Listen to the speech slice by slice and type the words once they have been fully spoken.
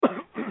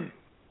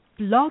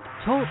Blog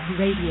Talk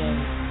Radio.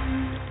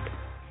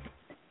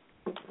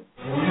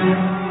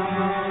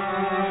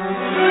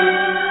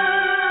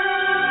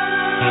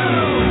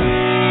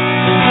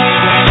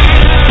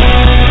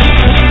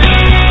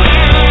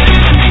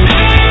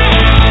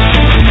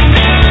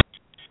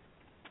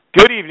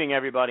 Good evening,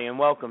 everybody, and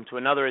welcome to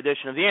another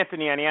edition of the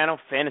Aniano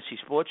Fantasy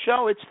Sports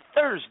Show. It's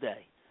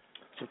Thursday,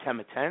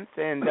 September 10th,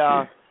 and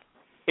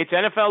it's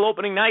NFL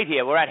opening night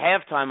here. We're at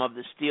halftime of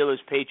the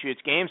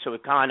Steelers-Patriots game, so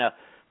it kind of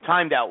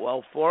timed out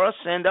well for us,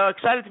 and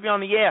excited to be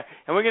on the air.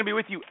 And we're going to be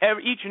with you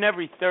each and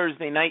every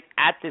Thursday night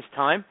at this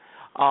time,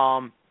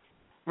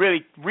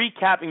 really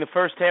recapping the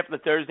first half of the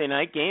Thursday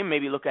night game,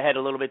 maybe look ahead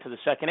a little bit to the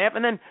second half,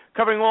 and then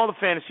covering all the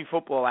fantasy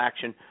football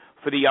action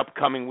for the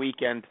upcoming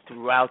weekend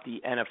throughout the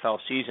NFL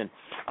season.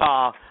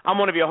 I'm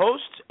one of your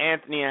hosts,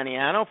 Anthony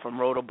Aniano from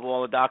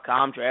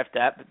rotoballer.com,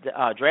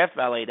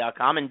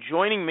 draftvalet.com, and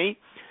joining me,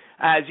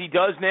 as he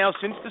does now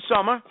since the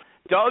summer,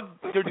 Doug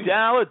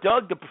Derdala.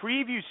 Doug, the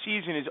preview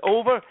season is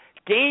over.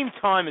 Game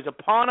time is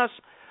upon us.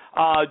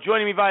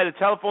 Joining me via the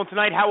telephone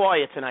tonight. How are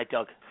you tonight,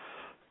 Doug?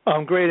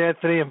 I'm great,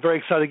 Anthony. I'm very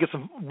excited to get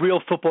some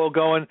real football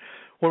going.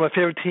 One of my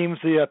favorite teams,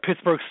 the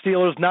Pittsburgh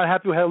Steelers. Not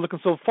happy with how they're looking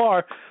so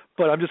far,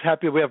 but I'm just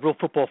happy we have real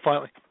football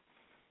finally.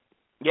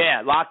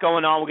 Yeah, a lot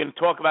going on. We're going to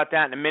talk about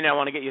that in a minute. I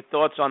want to get your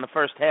thoughts on the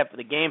first half of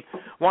the game.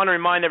 I want to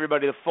remind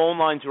everybody the phone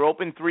lines are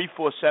open,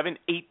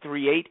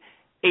 347-838-8088.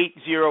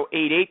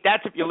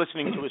 That's if you're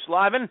listening to us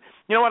live. And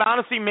you know what?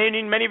 Honestly,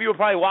 many of you are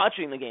probably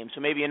watching the game, so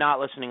maybe you're not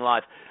listening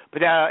live.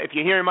 But if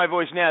you're hearing my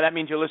voice now, that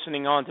means you're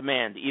listening on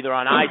demand, either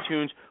on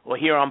iTunes or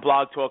here on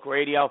Blog Talk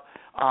Radio.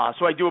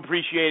 So I do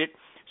appreciate it.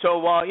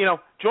 So,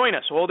 join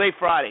us all day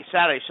Friday,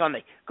 Saturday,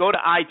 Sunday. Go to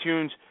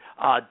iTunes,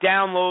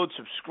 download,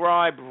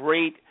 subscribe,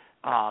 rate,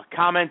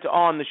 comment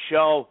on the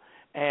show,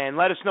 and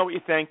let us know what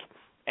you think.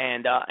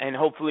 And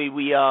hopefully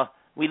we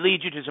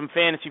lead you to some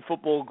fantasy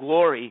football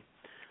glory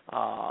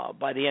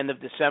by the end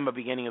of December,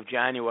 beginning of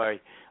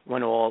January,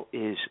 when all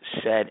is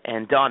said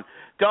and done.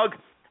 Doug,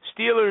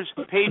 Steelers,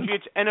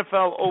 Patriots,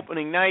 NFL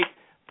opening night.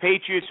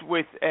 Patriots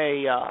with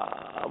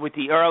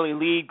the early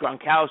lead,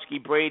 Gronkowski,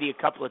 Brady, a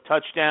couple of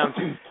touchdowns.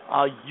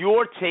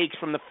 Your takes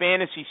from the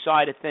fantasy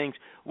side of things,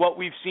 what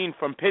we've seen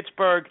from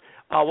Pittsburgh,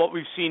 what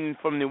we've seen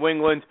from New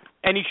England,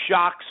 any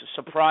shocks,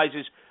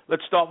 surprises?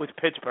 Let's start with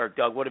Pittsburgh,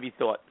 Doug. What have you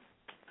thought?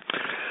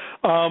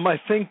 I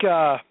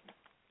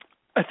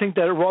think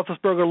that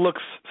Roethlisberger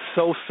looks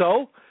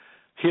so-so.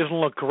 He doesn't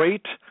look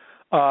great.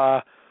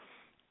 I'm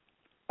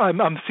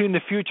seeing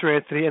the future,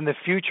 Anthony, and the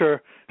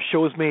future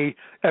shows me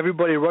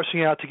everybody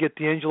rushing out to get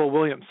D'Angelo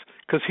Williams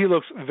because he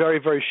looks very,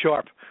 very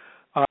sharp.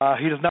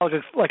 He does not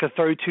look like a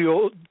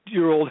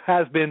 32-year-old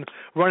has-been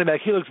running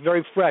back. He looks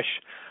very fresh.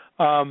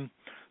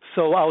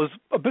 So I was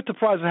a bit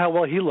surprised at how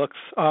well he looks.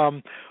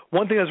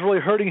 One thing that's really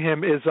hurting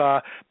him is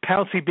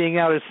Pouncey being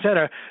out at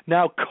center.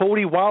 Now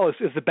Cody Wallace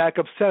is the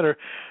backup center,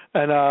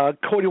 and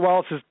Cody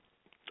Wallace is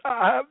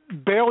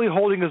barely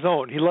holding his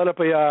own. He let up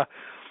a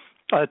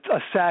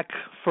sack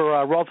for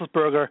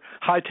Roethlisberger.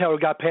 Hightower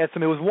got past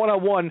him. It was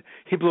one-on-one.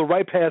 He blew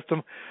right past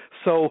him.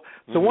 So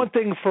the one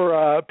thing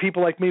for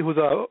people like me who's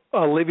a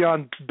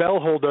Le'Veon Bell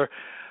holder,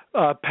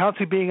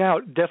 Pouncey being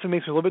out definitely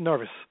makes me a little bit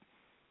nervous.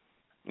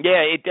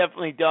 Yeah, it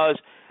definitely does.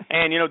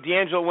 And,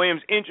 D'Angelo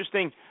Williams,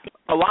 interesting.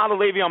 A lot of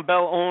Le'Veon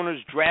Bell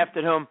owners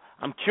drafted him.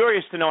 I'm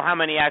curious to know how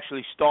many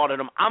actually started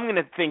him. I'm going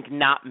to think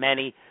not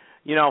many.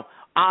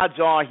 Odds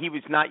are he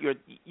was not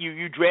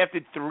you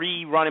drafted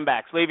 3 running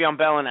backs, Le'Veon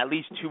Bell and at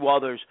least 2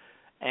 others,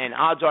 and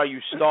odds are you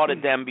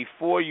started them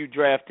before you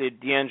drafted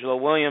D'Angelo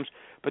Williams.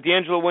 But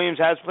D'Angelo Williams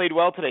has played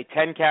well today,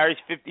 10 carries,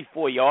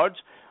 54 yards.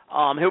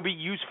 He'll be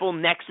useful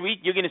next week.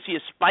 You're going to see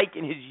a spike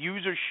in his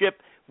usership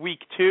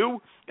week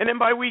 2, and then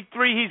by week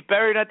 3, he's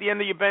buried at the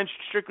end of your bench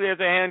strictly as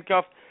a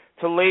handcuff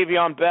to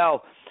Le'Veon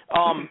Bell.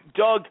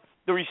 Doug,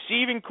 the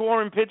receiving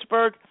core in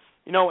Pittsburgh,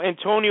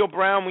 Antonio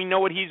Brown, we know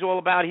what he's all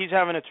about. He's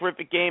having a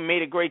terrific game,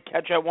 made a great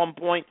catch at one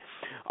point.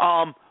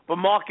 But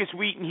Marcus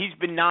Wheaton, he's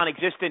been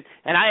non-existent,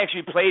 and I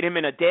actually played him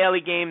in a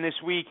daily game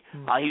this week.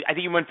 I think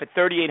he went for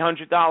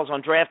 $3,800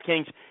 on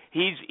DraftKings.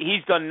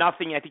 He's done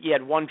nothing. I think he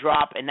had 1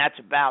 drop, and that's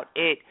about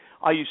it.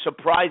 Are you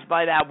surprised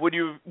by that? Would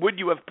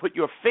you have put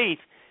your faith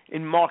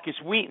in Marcus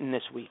Wheaton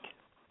this week?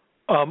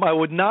 I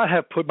would not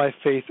have put my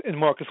faith in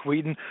Marcus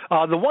Wheaton.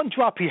 The 1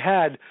 drop he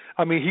had,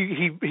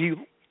 he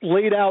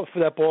laid out for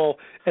that ball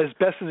as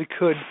best as he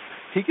could.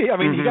 He got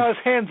his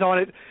hands on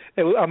it.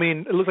 It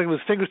looked like it was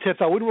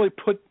fingertips. I wouldn't really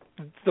put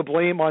the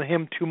blame on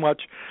him too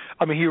much.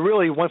 He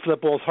really went for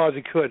that ball as hard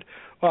as he could.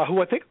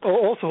 Who I think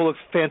also looks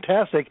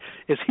fantastic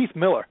is Heath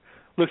Miller.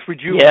 Looks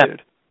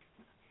rejuvenated.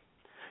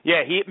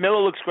 Yeah,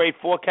 Miller looks great.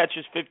 4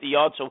 catches, 50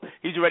 yards, so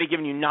he's already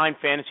given you 9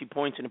 fantasy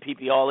points in a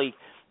PPR league.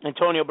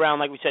 Antonio Brown,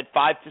 like we said,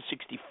 5 for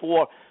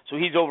 64, so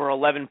he's over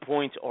 11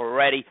 points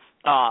already.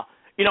 And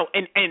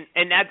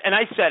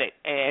I said it,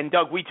 and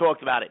Doug, we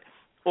talked about it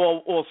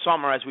all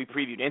summer as we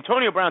previewed.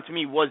 Antonio Brown, to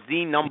me, was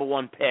the number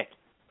 1 pick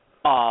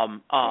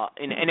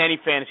in any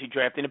fantasy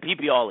draft in a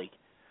PPR league.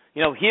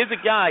 Here's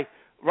a guy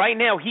right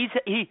now.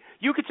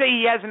 You could say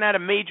he hasn't had a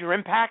major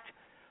impact,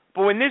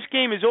 But when this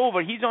game is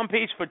over, he's on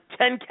pace for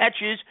 10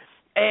 catches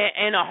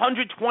and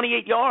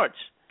 128 yards.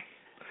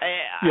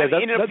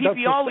 In a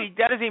PPR league,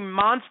 that is a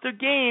monster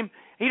game.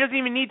 He doesn't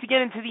even need to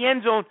get into the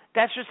end zone.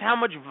 That's just how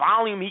much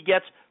volume he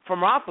gets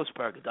from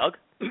Roethlisberger, Doug.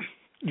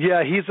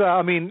 Yeah, he's.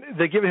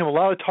 They're giving him a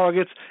lot of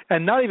targets,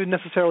 and not even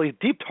necessarily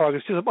deep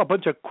targets, just a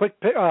bunch of quick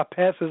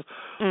passes.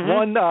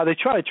 One, they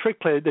try to trick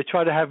play. They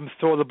try to have him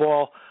throw the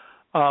ball.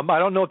 I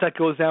don't know if that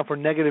goes down for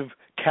negative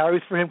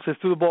carries for him because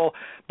they threw the ball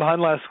behind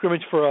the line of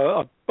scrimmage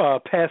for a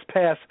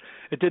pass.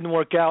 It didn't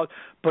work out,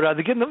 but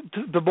they're getting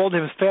the ball to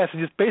him as fast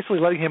and just basically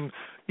letting him,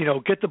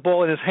 get the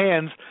ball in his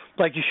hands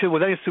like you should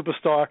with any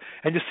superstar,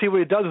 and just see what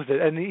he does with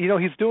it. And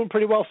he's doing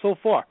pretty well so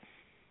far.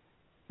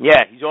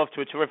 Yeah, he's off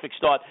to a terrific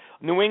start.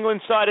 New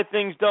England side of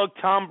things, Doug,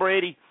 Tom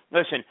Brady.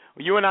 Listen,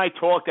 you and I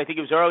talked, I think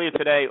it was earlier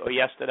today or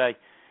yesterday,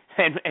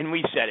 and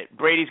we said it.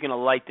 Brady's going to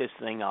light this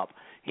thing up.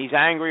 He's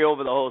angry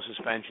over the whole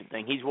suspension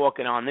thing. He's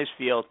walking on this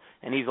field,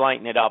 and he's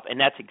lighting it up. And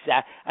that's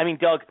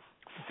Doug,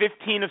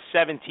 15 of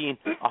 17,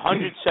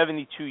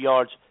 172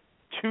 yards,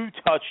 2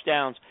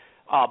 touchdowns,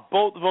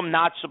 both of them,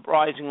 not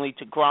surprisingly,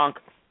 to Gronk,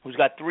 who's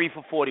got 3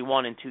 for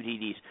 41 and 2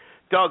 TDs.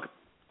 Doug,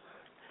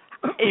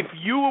 if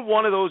you were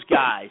one of those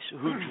guys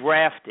who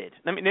drafted,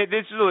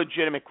 this is a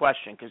legitimate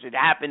question because it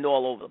happened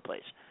all over the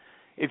place.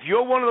 If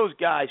you're one of those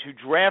guys who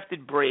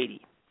drafted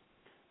Brady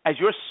as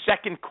your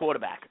second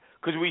quarterback,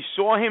 because we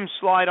saw him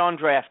slide on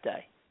draft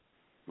day,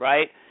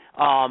 right?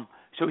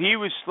 So he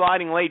was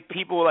sliding late.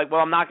 People were like,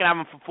 well, I'm not going to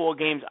have him for 4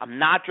 games. I'm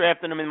not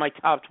drafting him in my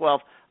top 12.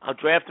 I'll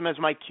draft him as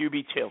my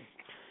QB2.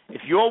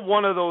 If you're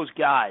one of those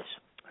guys,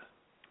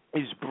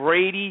 is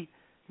Brady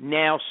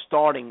now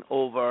starting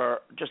over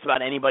just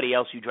about anybody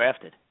else you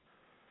drafted?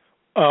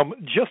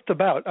 Just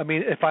about.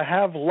 If I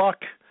have Luck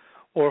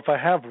or if I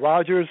have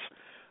Rodgers,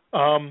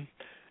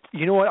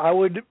 you know what? I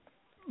would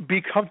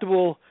be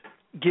comfortable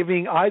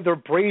giving either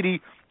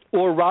Brady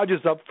or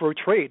Rodgers up for a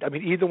trade.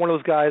 Either one of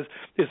those guys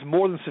is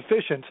more than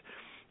sufficient.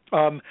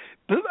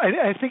 But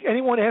I think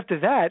anyone after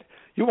that,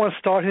 you want to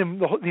start him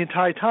the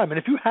entire time. And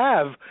if you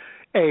have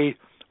a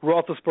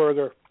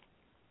Roethlisberger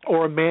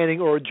or a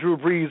Manning or a Drew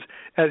Brees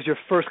as your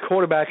first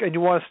quarterback and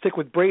you want to stick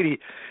with Brady,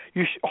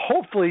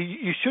 hopefully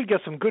you should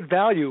get some good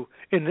value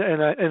in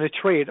a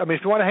trade.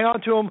 If you want to hang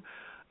on to him,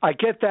 I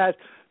get that.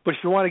 But if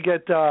you want to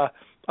get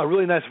a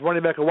really nice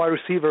running back, a wide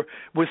receiver,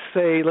 with,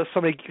 say, let's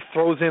somebody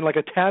throws in like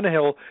a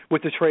Tannehill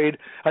with the trade,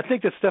 I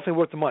think that's definitely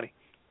worth the money.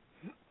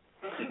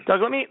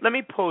 Doug, let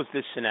me pose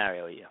this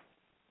scenario to you.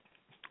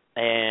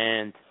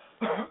 And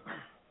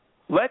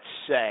let's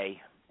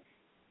say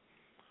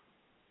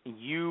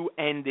you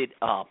ended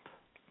up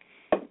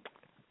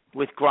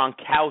with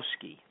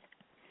Gronkowski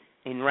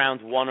in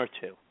round 1 or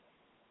 2.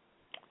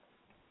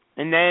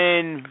 And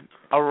then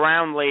a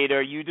round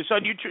later, you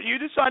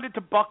decided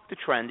to buck the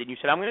trend, and you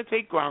said, I'm going to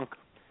take Gronk,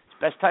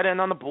 best tight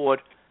end on the board.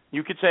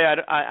 You could say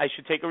I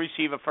should take a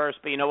receiver first,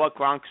 but you know what?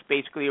 Gronk's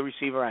basically a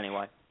receiver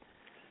anyway.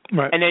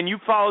 Right. And then you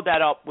followed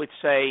that up with,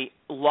 say,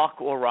 Luck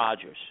or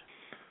Rodgers.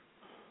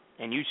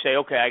 And you say,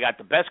 okay, I got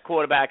the best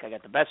quarterback, I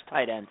got the best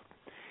tight end.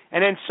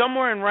 And then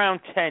somewhere in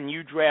round 10,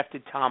 you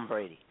drafted Tom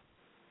Brady.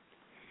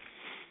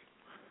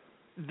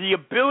 The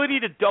ability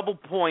to double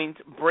point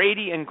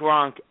Brady and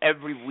Gronk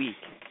every week,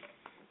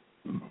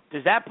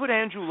 does that put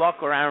Andrew Luck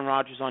or Aaron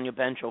Rodgers on your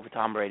bench over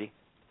Tom Brady?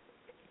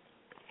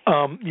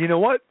 You know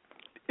what?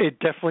 It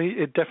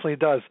definitely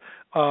does.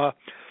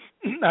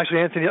 Actually,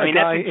 Anthony,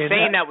 that's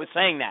insane that was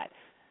saying that.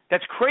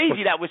 That's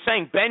crazy that was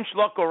saying bench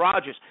Luck or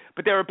Rodgers.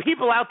 But there are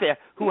people out there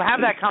who have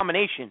that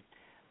combination.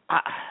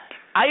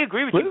 I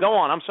agree with you. Go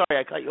on. I'm sorry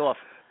I cut you off.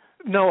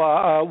 No,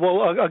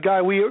 a guy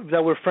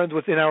that we're friends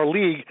with in our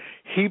league,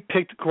 he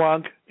picked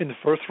Gronk in the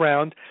first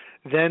round.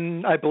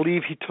 Then I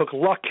believe he took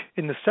Luck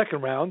in the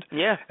second round.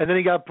 Yeah. And then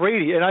he got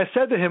Brady. And I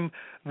said to him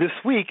this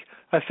week,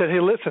 I said, hey,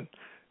 listen,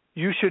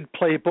 you should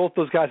play both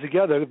those guys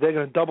together. They're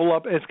going to double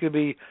up, and it's going to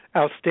be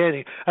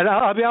outstanding. And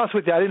I'll be honest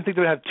with you, I didn't think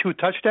they would have 2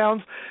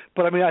 touchdowns,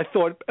 but I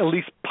thought at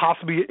least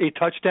possibly a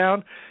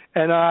touchdown.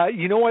 And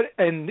you know what?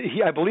 And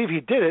I believe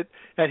he did it,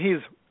 and he's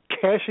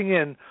cashing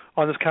in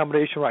on this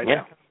combination right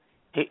now.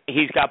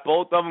 He's got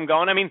both of them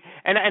going.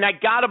 And I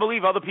got to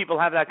believe other people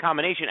have that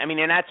combination.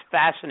 And that's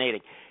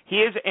fascinating.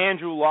 Here's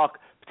Andrew Luck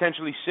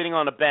potentially sitting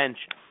on a bench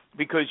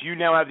because you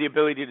now have the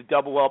ability to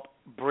double up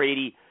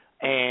Brady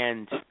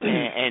and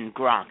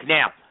Gronk.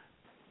 Now,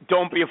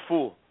 don't be a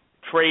fool.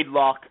 Trade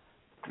Luck.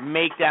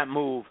 Make that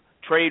move.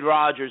 Trade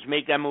Rodgers.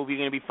 Make that move. You're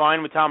going to be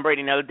fine with Tom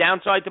Brady. Now, the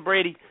downside to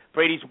Brady's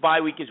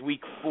bye week is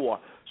week 4.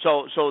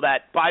 So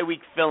that bye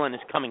week fill-in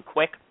is coming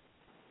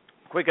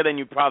quicker than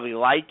you probably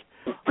like.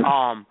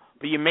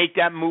 But you make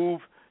that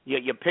move.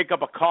 You pick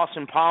up a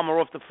Carson Palmer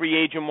off the free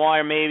agent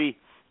wire, maybe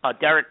a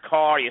Derek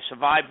Carr. You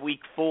survive week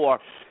 4,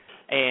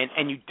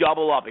 and you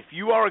double up. If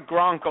you are a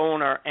Gronk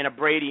owner and a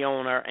Brady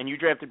owner, and you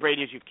drafted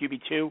Brady as your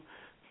QB2,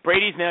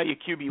 Brady's now your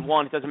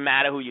QB1. It doesn't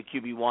matter who your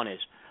QB1 is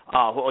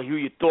or who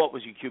you thought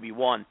was your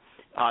QB1.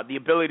 The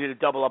ability to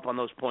double up on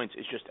those points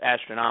is just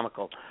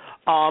astronomical.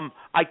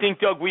 I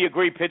think, Doug, we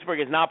agree Pittsburgh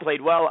has not played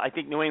well. I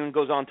think New England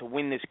goes on to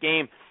win this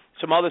game.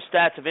 Some other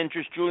stats of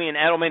interest: Julian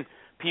Edelman,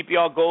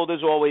 PPR gold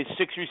as always,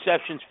 6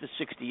 receptions for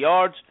 60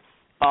 yards.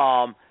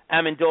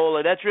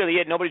 Amendola, that's really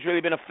it. Nobody's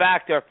really been a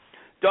factor.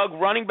 Doug,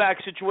 running back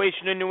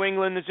situation in New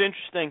England is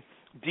interesting.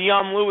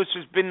 Dion Lewis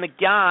has been the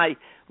guy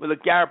with a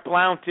Garrett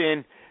Blount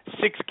in,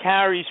 6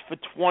 carries for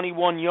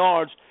 21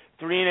 yards,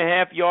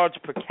 3.5 yards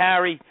per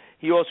carry.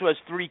 He also has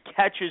 3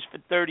 catches for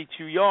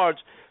 32 yards.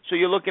 So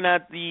you're looking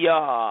at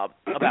the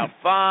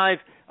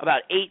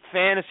about 8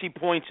 fantasy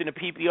points in a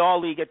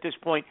PPR league at this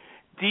point.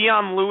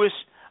 Dion Lewis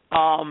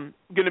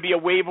going to be a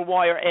waiver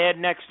wire add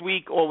next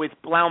week, or with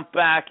Blount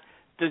back,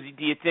 do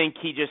you think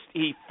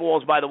he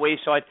falls by the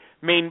wayside?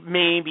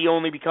 Maybe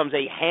only becomes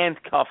a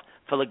handcuff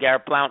for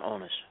LeGarrette Blount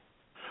owners.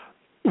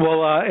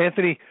 Well,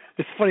 Anthony,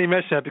 it's funny you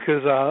mention that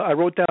because I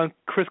wrote down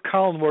Chris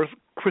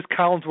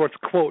Collinsworth's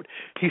quote.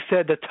 He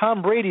said that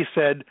Tom Brady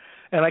said,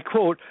 and I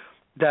quote,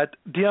 that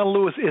Dion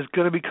Lewis is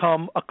going to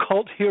become a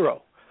cult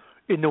hero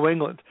in New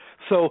England.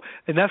 So,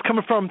 and that's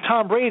coming from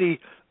Tom Brady.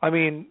 I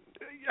mean,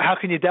 how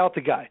can you doubt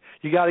the guy?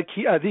 You got to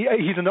keep.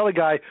 He's another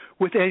guy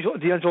with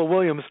D'Angelo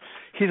Williams.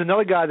 He's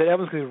another guy that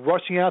everyone's going to be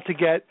rushing out to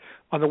get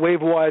on the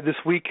waiver wire this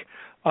week.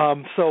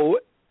 So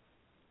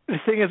the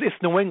thing is, it's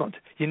New England.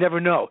 You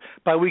never know.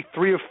 By week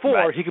 3 or 4,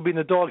 right, he could be in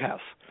the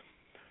doghouse.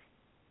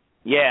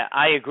 Yeah,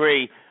 I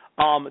agree.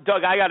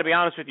 Doug, I got to be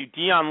honest with you.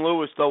 Dion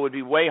Lewis, though, would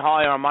be way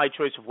higher on my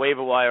choice of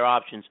waiver wire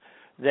options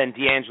than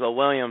D'Angelo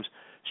Williams,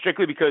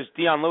 strictly because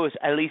Dion Lewis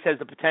at least has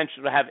the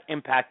potential to have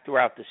impact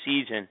throughout the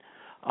season.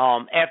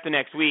 After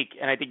next week,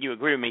 and I think you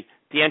agree with me,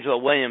 D'Angelo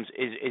Williams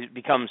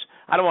becomes,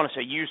 I don't want to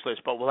say useless,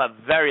 but will have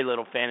very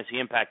little fantasy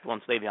impact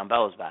once Le'Veon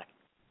Bell is back.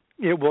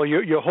 Yeah, well,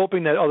 you're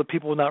hoping that other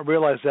people will not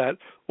realize that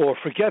or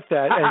forget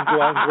that and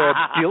go out and grab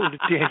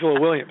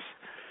D'Angelo Williams.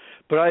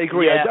 But I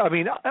agree. Yeah. I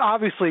mean,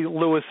 obviously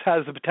Lewis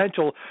has the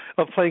potential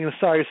of playing an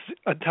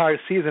entire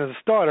season as a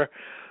starter.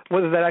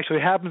 Whether that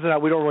actually happens or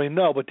not, we don't really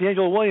know. But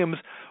D'Angelo Williams,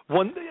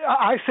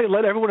 I say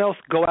let everyone else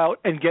go out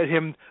and get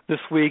him this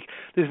week.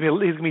 He's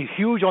going to be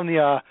huge on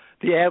the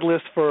ad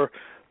list for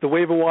the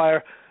waiver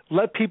wire.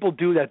 Let people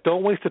do that.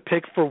 Don't waste a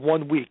pick for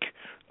 1 week.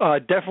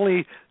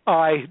 Definitely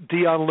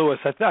Dion Lewis.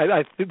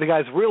 I think the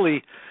guy's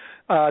really,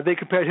 they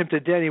compared him to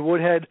Danny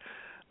Woodhead.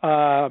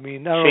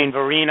 Shane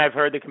Vereen, I've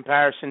heard the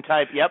comparison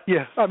type. Yep.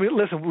 Yeah. I mean,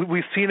 listen,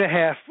 we've seen a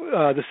half.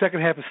 The second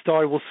half is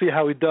started. We'll see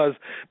how he does.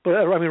 But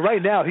I mean, right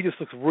now he just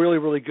looks really,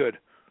 really good.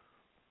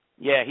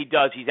 Yeah, he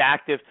does. He's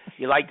active.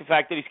 You like the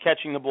fact that he's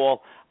catching the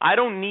ball. I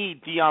don't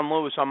need Dion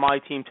Lewis on my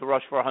team to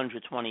rush for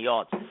 120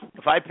 yards.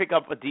 If I pick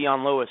up a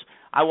Dion Lewis,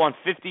 I want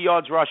 50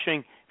 yards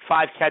rushing,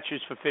 5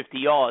 catches for 50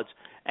 yards,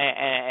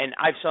 and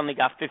I've suddenly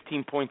got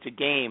 15 points a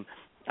game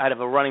out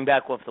of a running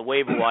back off the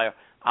waiver wire.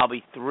 I'll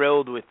be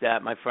thrilled with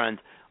that, my friend.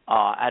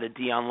 Out of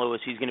Dion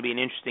Lewis, he's going to be an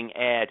interesting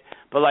ad.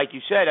 But like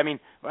you said, I mean,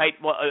 right?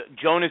 Well,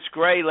 Jonas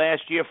Gray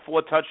last year,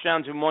 4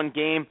 touchdowns in 1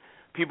 game.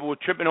 People were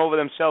tripping over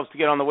themselves to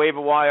get on the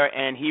waiver wire,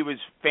 and he was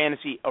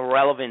fantasy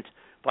irrelevant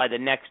by the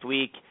next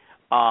week.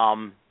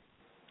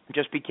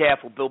 Just be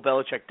careful. Bill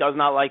Belichick does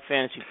not like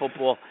fantasy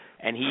football,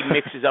 and he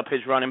mixes up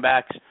his running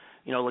backs.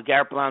 You know,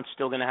 LeGarrette Blount's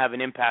still going to have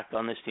an impact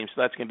on this team,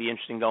 so that's going to be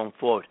interesting going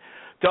forward.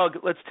 Doug,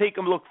 let's take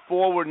a look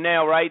forward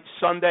now, right?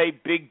 Sunday,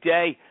 big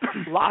day.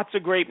 Lots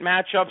of great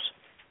matchups.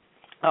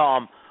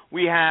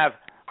 We have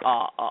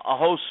a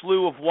whole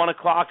slew of 1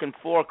 o'clock and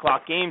 4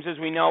 o'clock games, as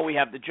we know. We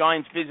have the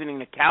Giants visiting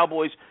the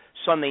Cowboys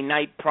Sunday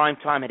night, prime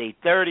time at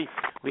 8:30.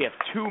 We have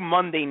 2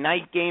 Monday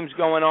night games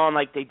going on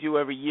like they do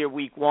every year,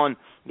 week 1.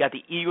 You got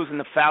the Eagles and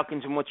the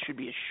Falcons in what should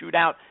be a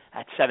shootout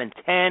at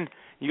 7:10.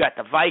 You got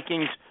the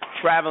Vikings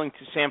traveling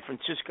to San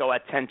Francisco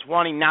at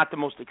 10:20. Not the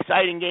most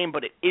exciting game,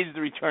 but it is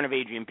the return of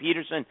Adrian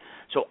Peterson,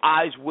 so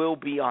eyes will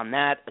be on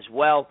that as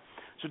well.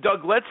 So,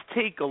 Doug, let's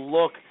take a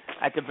look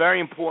at the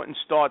very important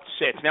start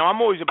sits. Now,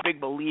 I'm always a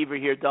big believer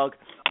here, Doug.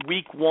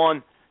 Week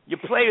 1, you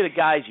play the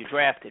guys you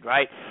drafted,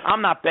 right?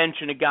 I'm not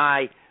benching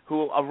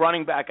a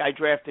running back I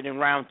drafted in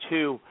round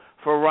 2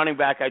 for a running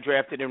back I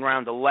drafted in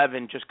round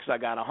 11 just because I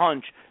got a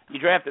hunch. You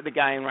drafted the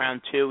guy in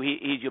round 2.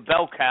 He's your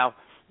bell cow.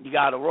 You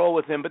got to roll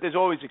with him, but there's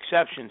always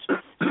exceptions.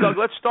 So, Doug,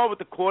 let's start with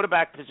the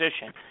quarterback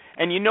position.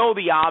 And you know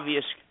the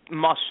obvious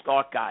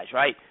must-start guys,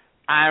 right?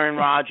 Aaron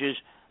Rodgers,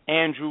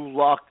 Andrew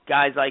Luck,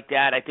 guys like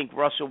that. I think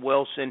Russell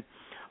Wilson.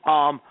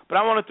 But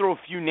I want to throw a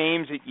few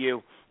names at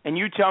you, and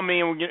you tell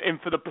me. And we're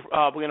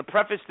going to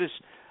preface this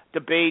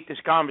debate, this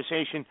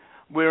conversation.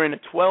 We're in a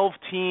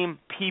 12-team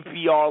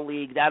PPR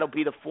league. That'll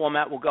be the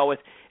format we'll go with.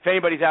 If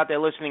anybody's out there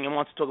listening and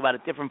wants to talk about a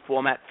different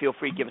format, feel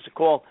free to give us a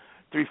call,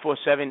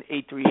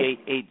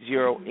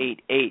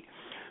 347-838-8088.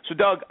 So,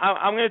 Doug,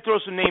 I'm going to throw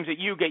some names at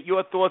you. Get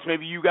your thoughts.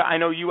 Maybe I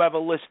know you have a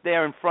list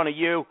there in front of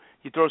you.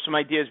 You throw some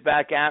ideas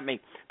back at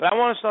me. But I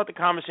want to start the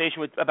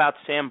conversation about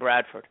Sam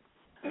Bradford.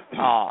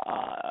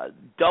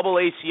 Double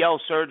ACL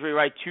surgery,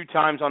 right, 2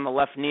 times on the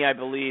left knee, I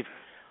believe.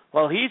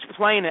 Well, he's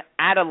playing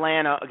at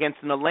Atlanta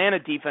against an Atlanta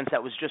defense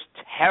that was just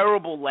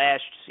terrible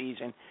last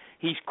season.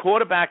 He's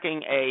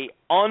quarterbacking a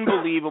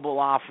unbelievable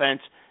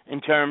offense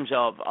in terms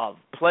of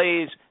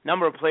plays,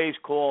 number of plays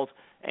called,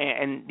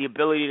 and the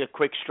ability to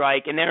quick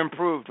strike. And they're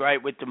improved,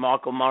 right, with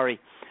DeMarco Murray.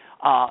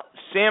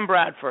 Sam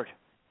Bradford,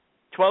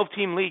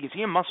 12-team league. Is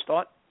he a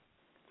must-start?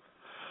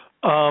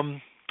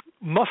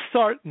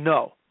 Must-start,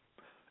 no.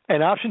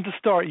 An option to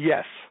start,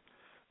 yes.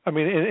 I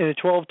mean, in a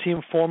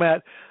 12-team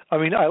format, I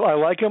mean, I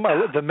like him.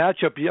 The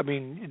matchup, I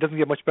mean, it doesn't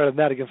get much better than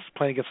that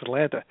playing against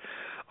Atlanta.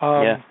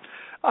 Yeah.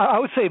 I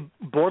would say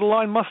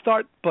borderline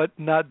must-start, but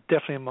not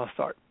definitely a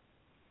must-start.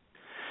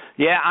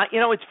 Yeah,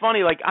 it's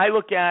funny. Like, I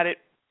look at it,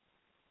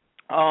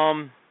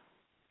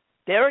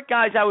 there are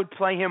guys I would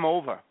play him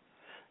over.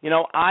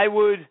 I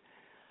would...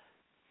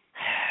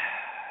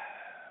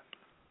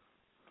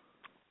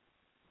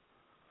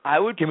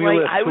 Give me a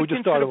list. Who would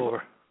you start him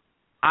over?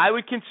 I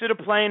would consider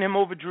playing him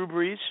over Drew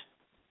Brees.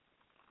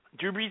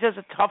 Drew Brees has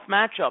a tough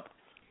matchup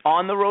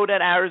on the road at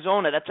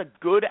Arizona. That's a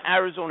good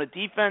Arizona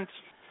defense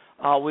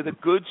with a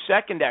good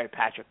secondary.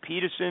 Patrick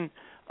Peterson,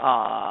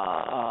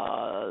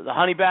 the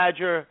Honey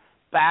Badger,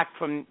 back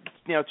from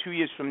 2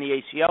 years from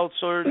the ACL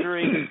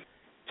surgery.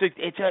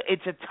 It's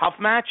a tough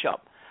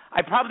matchup.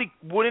 I probably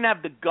wouldn't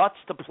have the guts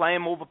to play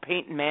him over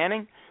Peyton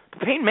Manning.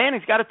 But Peyton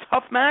Manning's got a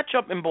tough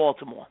matchup in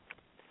Baltimore.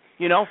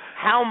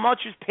 How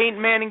much is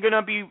Peyton Manning going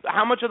to be?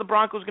 How much are the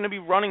Broncos going to be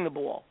running the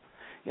ball?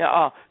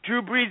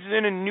 Drew Brees is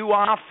in a new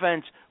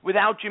offense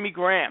without Jimmy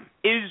Graham.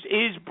 Is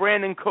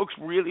Brandon Cooks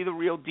really the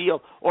real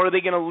deal, or are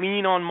they going to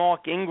lean on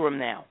Mark Ingram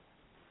now?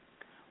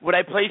 Would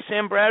I play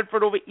Sam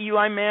Bradford over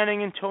Eli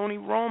Manning and Tony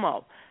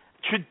Romo?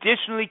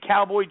 Traditionally,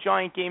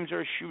 Cowboy-Giant games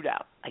are a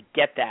shootout. I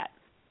get that,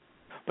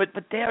 but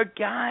there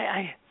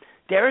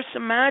are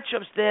some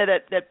matchups there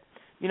that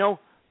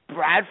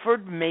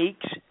Bradford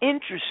makes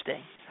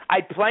interesting.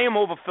 I'd play him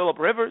over Phillip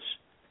Rivers.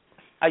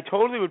 I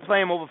totally would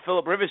play him over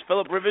Phillip Rivers.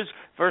 Phillip Rivers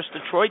versus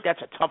Detroit,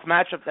 that's a tough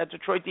matchup. That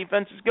Detroit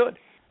defense is good.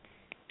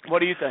 What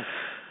do you think?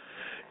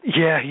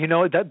 Yeah,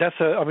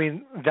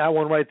 that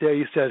one right there,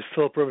 you said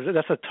Phillip Rivers,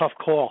 that's a tough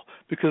call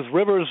because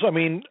Rivers,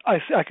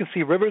 I can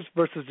see Rivers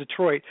versus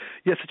Detroit.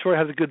 Yes, Detroit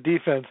has a good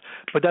defense,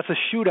 but that's a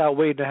shootout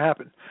waiting to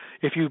happen.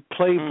 If you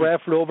play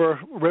Bradford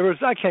over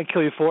Rivers, I can't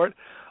kill you for it.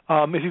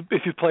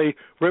 If you play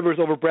Rivers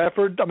over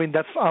Bradford,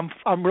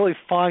 I'm really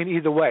fine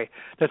either way.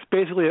 That's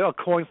basically a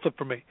coin flip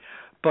for me.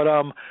 But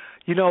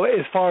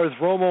as far as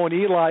Romo and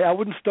Eli, I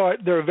wouldn't start.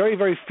 There are very,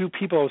 very few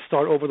people who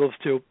start over those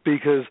two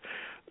because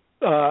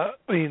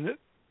the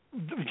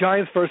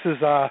Giants versus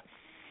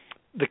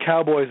the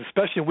Cowboys,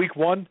 especially in Week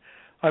 1.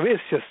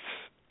 It's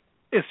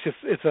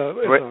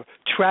a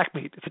track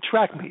meet. It's a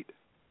track meet.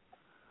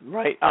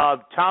 Right.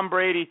 Tom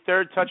Brady,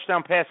 third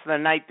touchdown pass of the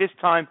night. This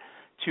time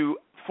to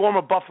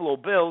former Buffalo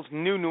Bills,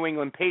 New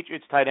England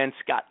Patriots tight end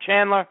Scott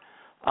Chandler.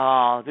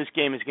 This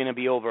game is going to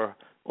be over,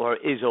 or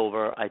is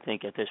over, I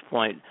think, at this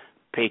point.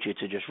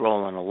 Patriots are just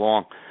rolling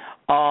along.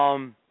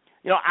 I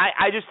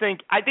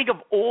think of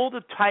all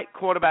the tight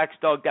quarterbacks,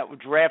 Doug, that were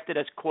drafted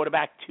as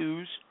quarterback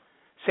twos,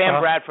 Sam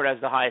Bradford has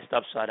the highest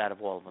upside out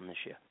of all of them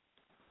this year.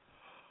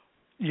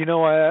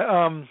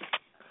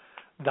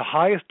 The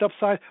highest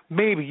upside,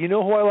 maybe. You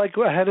know who I like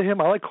ahead of him?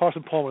 I like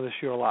Carson Palmer this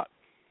year a lot.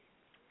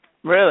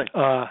 Really?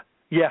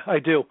 Yeah, I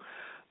do.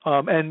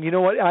 And you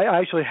know what? I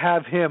actually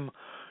have him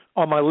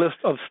on my list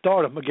of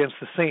stardom against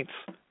the Saints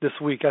this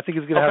week. I think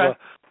he's going to have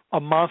a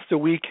monster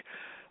week.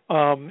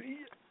 I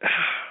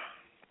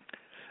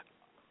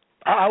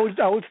would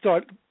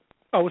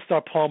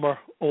start Palmer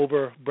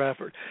over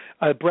Bradford.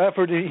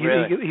 Bradford,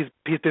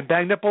 he's been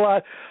banged up a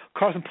lot.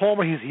 Carson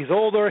Palmer, he's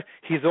older.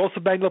 He's also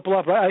banged up a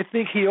lot. But I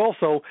think he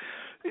also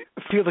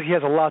feels like he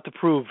has a lot to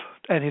prove,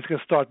 and he's going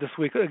to start this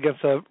week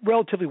against a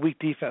relatively weak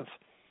defense.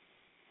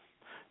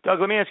 Doug,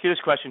 let me ask you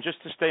this question,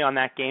 just to stay on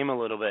that game a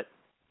little bit.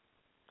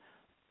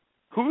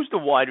 Who's the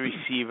wide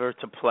receiver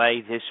to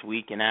play this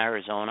week in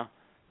Arizona?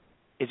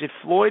 Is it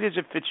Floyd, is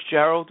it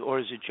Fitzgerald, or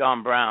is it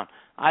John Brown?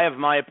 I have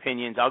my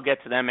opinions. I'll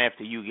get to them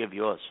after you give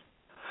yours.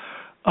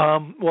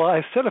 Well,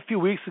 I said a few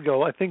weeks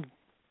ago, I think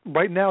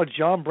right now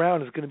John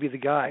Brown is going to be the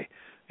guy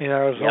in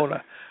Arizona.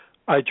 Yep.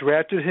 I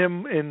drafted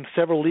him in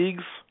several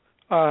leagues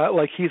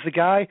like he's the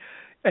guy.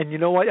 And you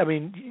know what?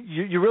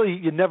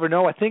 You never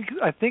know. I think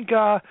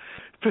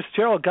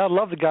Fitzgerald, God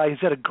love the guy. He's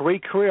had a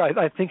great career.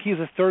 I think he's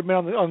the third man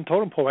on the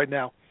totem pole right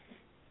now.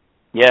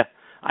 Yeah,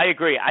 I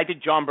agree. I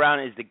think John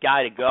Brown is the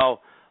guy to go.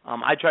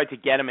 I tried to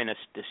get him in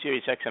the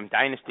Sirius XM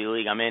Dynasty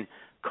League I'm in.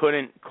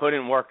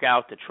 Couldn't work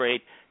out the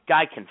trade.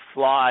 Guy can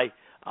fly.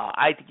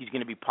 I think he's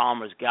going to be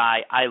Palmer's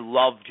guy. I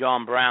love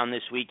John Brown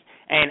this week.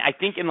 And I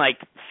think in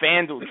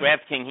FanDuel,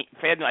 DraftKings,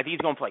 I think he's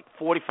going for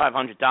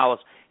 $4,500.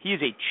 He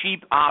is a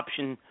cheap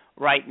option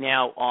right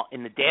now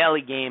in the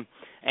daily game,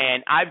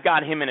 and I've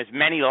got him in as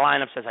many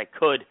lineups as I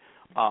could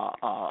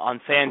on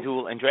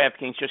FanDuel and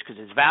DraftKings just because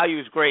his value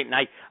is great. And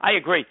I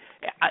agree.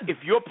 If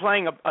you're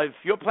playing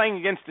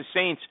against the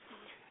Saints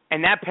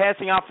and that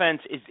passing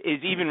offense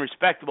is even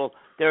respectable,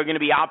 there are going to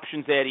be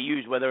options there to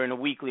use, whether in a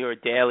weekly or a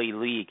daily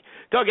league.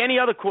 Doug, any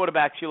other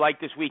quarterbacks you like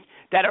this week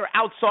that are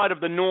outside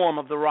of the norm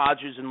of the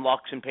Rodgers and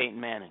Lucks and Peyton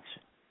Mannings?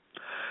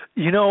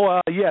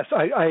 Yes,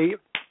 I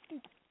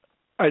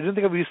didn't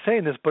think I would be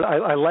saying this, but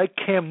I like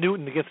Cam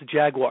Newton against the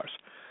Jaguars.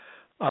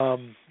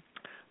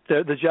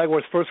 The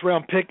Jaguars'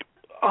 first-round pick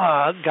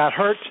got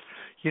hurt.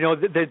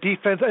 Their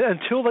defense,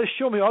 until they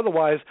show me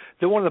otherwise,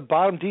 they're one of the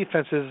bottom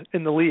defenses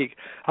in the league.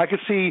 I could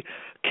see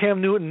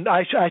Cam Newton.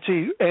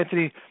 Actually,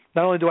 Anthony,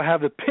 not only do I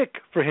have the pick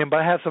for him, but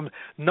I have some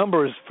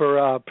numbers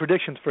for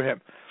predictions for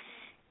him.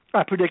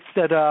 I predict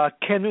that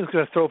Cam Newton's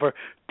going to throw for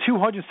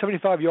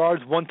 275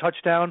 yards, 1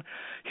 touchdown.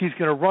 He's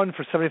going to run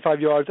for 75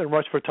 yards and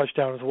rush for a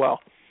touchdown as well.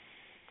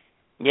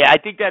 Yeah, I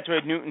think that's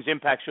where Newton's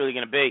impact's really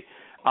going to be,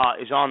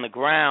 is on the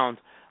ground.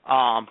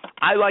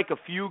 I like a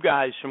few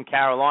guys from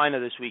Carolina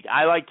this week.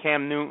 I like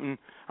Cam Newton.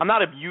 I'm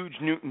not a huge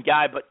Newton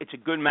guy, but it's a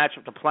good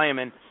matchup to play him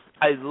in.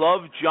 I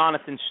love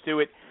Jonathan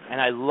Stewart, and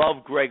I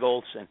love Greg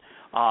Olsen.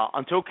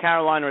 Until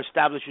Carolina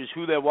establishes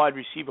who their wide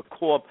receiver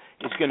corps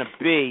is going to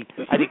be,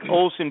 I think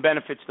Olsen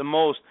benefits the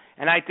most,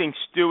 and I think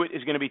Stewart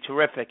is going to be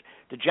terrific.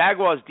 The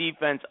Jaguars'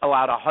 defense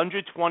allowed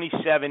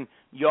 127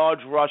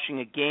 yards rushing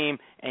a game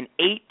and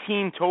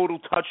 18 total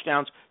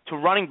touchdowns to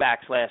running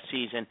backs last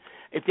season.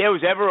 If there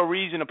was ever a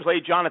reason to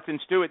play Jonathan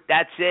Stewart,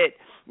 that's it.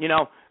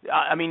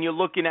 You're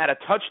looking at a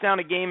touchdown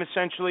a game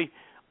essentially,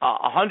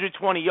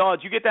 120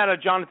 yards. You get that out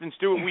of Jonathan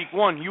Stewart week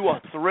 1, you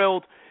are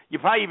thrilled. You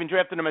probably even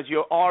drafted him as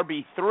your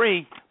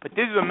RB3, but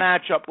this is a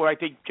matchup where I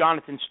think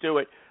Jonathan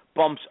Stewart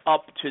bumps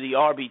up to the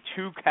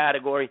RB2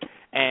 category,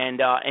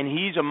 and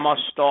he's a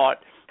must-start.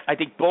 I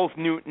think both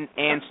Newton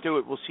and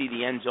Stewart will see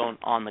the end zone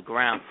on the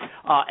ground.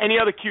 Any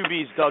other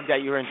QBs, Doug,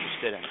 that you're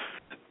interested in?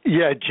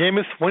 Yeah,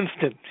 Jameis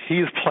Winston.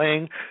 He's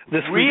playing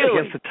this week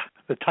against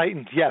the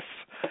Titans. Yes.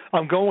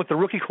 I'm going with the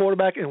rookie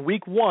quarterback in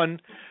week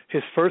 1.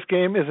 His first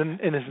game is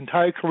in his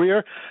entire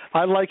career.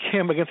 I like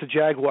him against the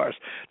Jaguars.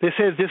 They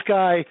say this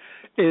guy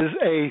is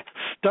a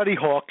study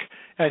hawk,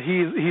 and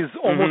he's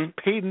almost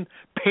Peyton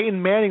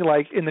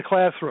Manning-like in the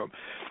classroom,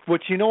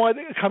 which,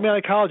 coming out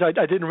of college,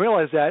 I didn't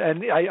realize that,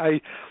 and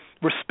I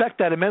respect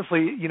that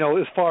immensely,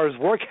 as far as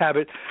work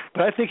habit,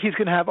 but I think he's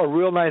going to have a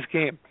real nice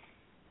game.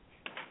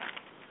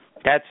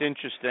 That's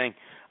interesting.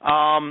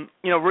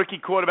 Rookie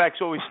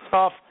quarterback's always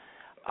tough.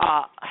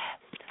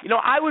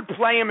 I would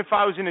play him if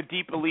I was in a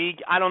deeper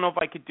league. I don't know if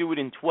I could do it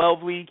in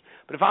 12 league,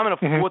 but if I'm in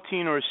a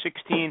 14 or a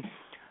 16,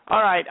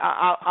 all right,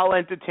 I'll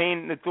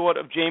entertain the thought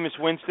of Jameis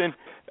Winston.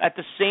 At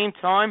the same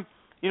time,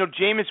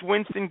 Jameis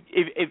Winston,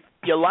 if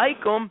you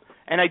like him,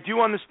 and I do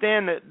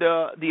understand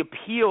the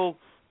appeal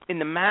in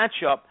the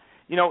matchup,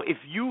 if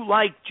you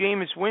like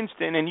Jameis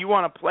Winston and you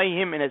want to play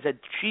him as a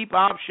cheap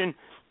option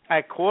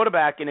at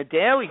quarterback in a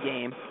daily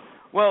game,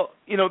 well,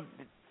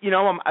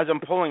 as I'm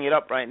pulling it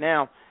up right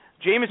now,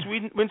 Jameis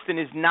Winston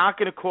is not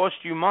going to cost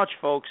you much,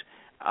 folks,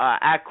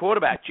 at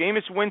quarterback.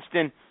 Jameis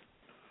Winston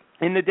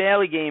in the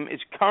daily game is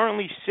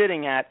currently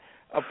sitting at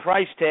a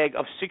price tag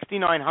of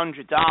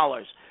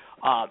 $6,900,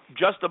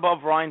 just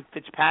above Ryan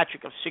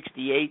Fitzpatrick of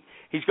 $68.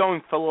 He's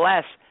going for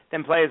less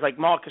than players like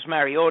Marcus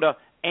Mariota,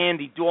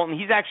 Andy Dalton.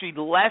 He's actually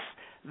less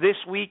this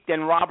week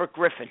than Robert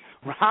Griffin.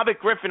 Robert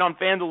Griffin on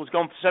FanDuel was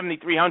going for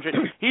 $7,300.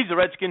 He's the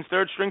Redskins'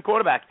 third-string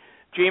quarterback.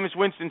 Jameis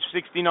Winston's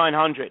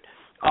 $6,900.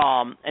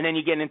 And then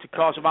you get into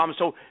Carson Palmer.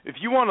 So if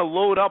you want to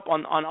load up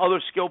on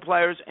other skill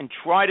players and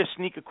try to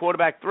sneak a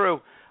quarterback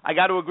through, I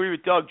got to agree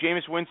with Doug.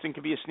 Jameis Winston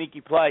could be a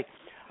sneaky play.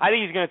 I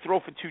think he's going to throw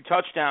for 2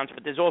 touchdowns,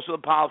 but there's also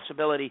the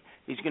possibility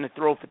he's going to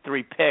throw for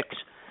 3 picks.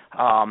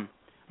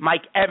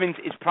 Mike Evans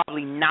is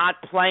probably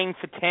not playing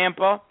for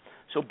Tampa,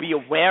 so be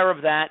aware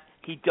of that.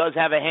 He does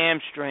have a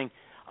hamstring.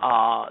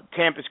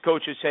 Tampa's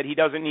coach has said he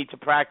doesn't need to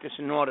practice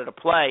in order to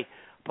play,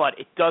 but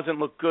it doesn't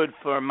look good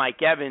for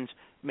Mike Evans,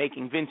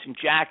 making Vincent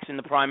Jackson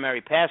the primary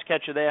pass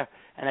catcher there,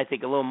 and I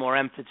think a little more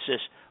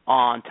emphasis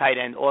on tight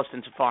end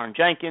Austin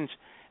Safarian-Jenkins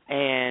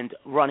and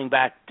running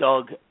back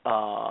Doug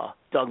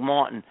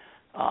Martin.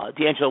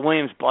 D'Angelo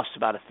Williams busts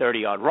about a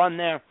 30-yard run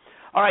there.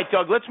 All right,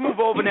 Doug, let's move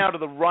over now to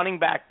the running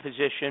back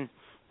position.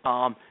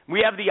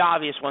 We have the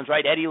obvious ones,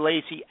 right? Eddie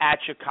Lacy at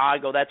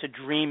Chicago. That's a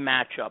dream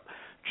matchup.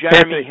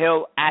 Jeremy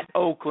Hill at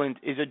Oakland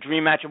is a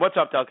dream matchup. What's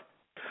up, Doug?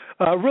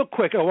 Real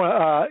quick, I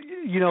want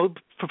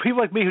for people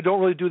like me who don't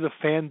really do the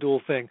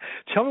FanDuel thing,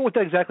 tell me what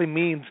that exactly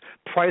means,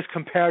 price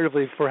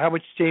comparatively, for how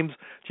much Jameis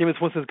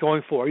Winston is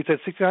going for. You said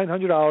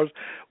 $6,900.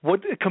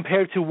 What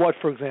compared to what,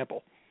 for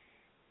example?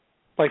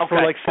 Say, a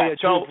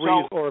Drew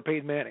Brees or a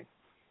Peyton Manning.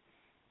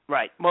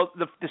 Right. Well,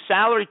 the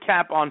salary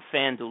cap on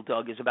FanDuel,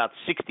 Doug, is about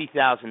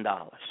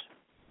 $60,000.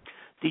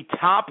 The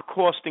top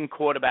costing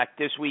quarterback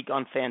this week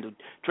on FanDuel.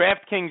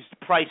 DraftKings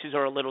prices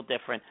are a little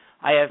different.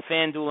 I have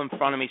FanDuel in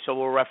front of me, so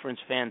we'll reference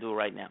FanDuel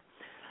right now.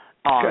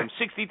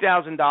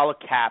 $60,000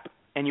 cap,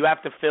 and you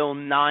have to fill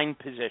 9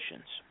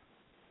 positions.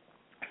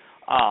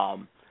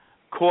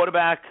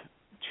 Quarterback,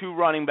 2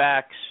 running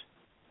backs,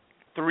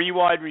 3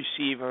 wide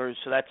receivers,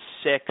 so that's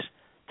 6.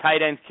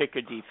 Tight end,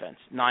 kicker, defense,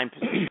 9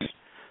 positions.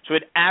 So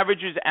it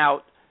averages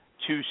out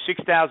to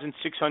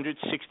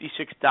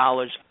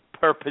 $6,666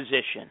 per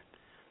position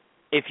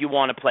if you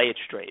want to play it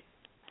straight.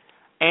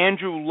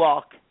 Andrew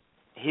Luck,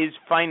 his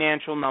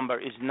financial number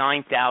is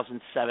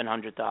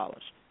 $9,700.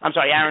 I'm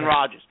sorry, Aaron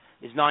Rodgers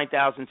is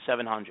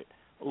 $9,700.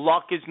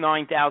 Luck is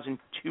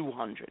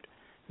 $9,200.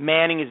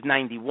 Manning is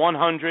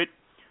 $9,100.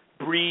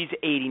 Breeze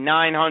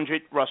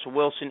 $8,900. Russell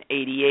Wilson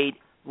 $88,000.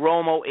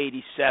 Romo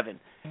 $87,000.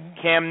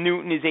 Cam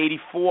Newton is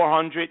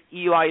 8,400.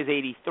 Eli is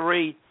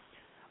 83.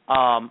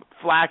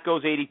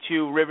 Flacco's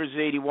 82. Rivers is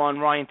 81.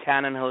 Ryan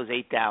Tannehill is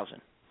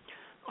 8,000.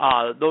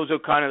 Those are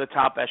kind of the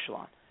top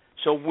echelon.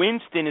 So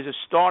Winston is a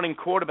starting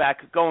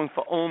quarterback going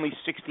for only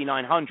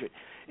 6,900.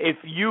 If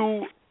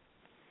you,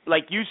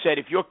 like you said,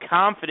 if you're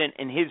confident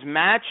in his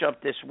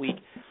matchup this week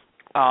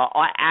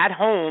at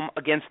home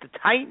against the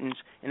Titans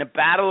in a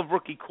battle of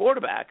rookie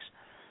quarterbacks,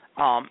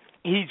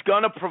 he's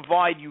going to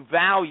provide you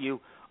value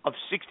of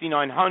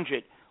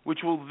 6,900, which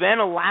will then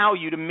allow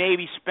you to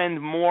maybe spend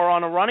more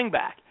on a running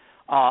back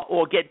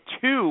or get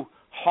two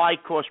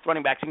high-cost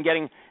running backs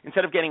and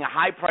instead of getting a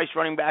high-priced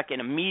running back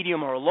and a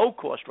medium or a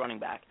low-cost running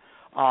back,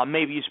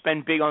 maybe you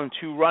spend big on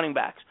two running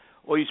backs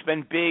or you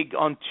spend big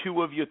on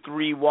two of your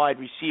three wide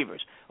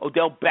receivers.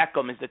 Odell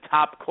Beckham is the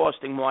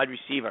top-costing wide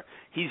receiver.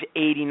 He's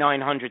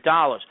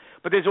 $8,900.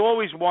 But there's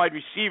always wide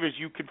receivers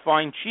you could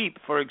find cheap.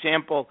 For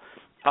example,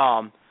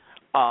 what's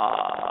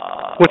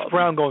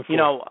Brown going for? You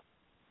know,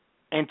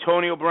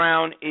 Antonio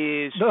Brown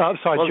is. No, I'm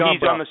sorry, John he's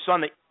Brown. on the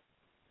Sunday.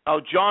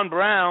 Oh, John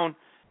Brown.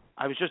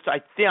 I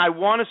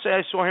want to say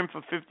I saw him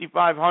for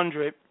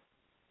 5,500.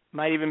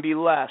 Might even be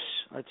less.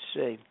 Let's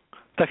see.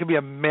 That could be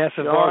a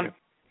massive bargain.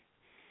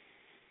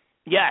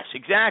 Yes,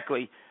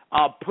 exactly.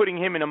 Putting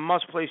him in a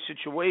must-play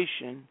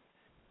situation.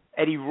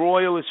 Eddie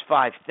Royal is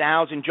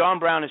 5,000. John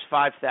Brown is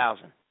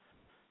 5,000.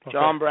 Okay.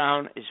 John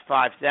Brown is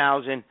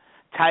 5,000.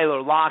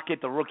 Tyler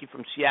Lockett, the rookie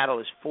from Seattle,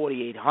 is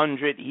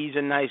 4,800. He's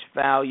a nice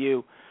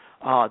value.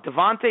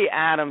 Devontae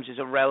Adams is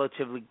a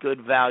relatively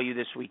good value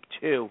this week,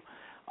 too.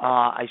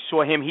 I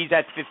saw him. He's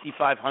at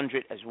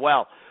 5,500 as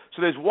well.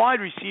 So there's wide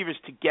receivers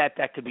to get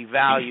that could be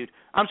valued.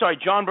 I'm sorry,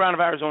 John Brown of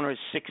Arizona is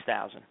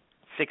 6,000.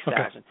 6,000.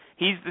 Okay.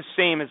 He's the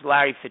same as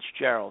Larry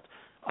Fitzgerald.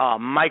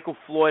 Michael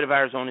Floyd of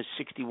Arizona is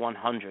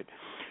 6,100.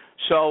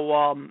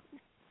 So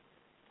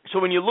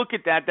when you look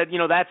at that,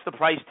 that's the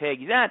price tag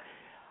he's at.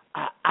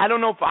 I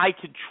don't know if I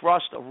could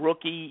trust a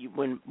rookie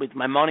with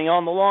my money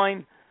on the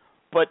line,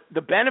 but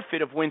the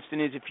benefit of Winston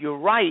is if you're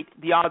right,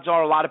 the odds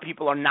are a lot of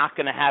people are not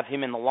going to have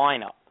him in the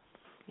lineup.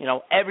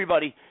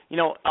 Everybody, you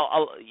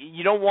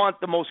don't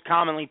want the most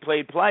commonly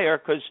played player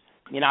because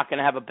you're not going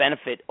to have a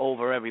benefit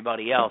over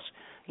everybody else.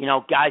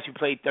 Guys who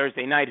played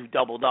Thursday night who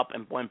doubled up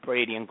and went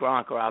Brady and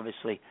Gronk are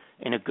obviously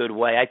in a good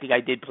way. I think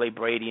I did play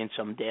Brady in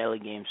some daily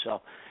games,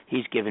 so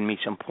he's given me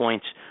some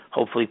points,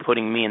 hopefully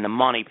putting me in the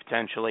money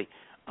potentially,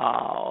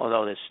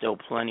 although there's still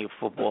plenty of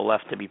football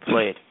left to be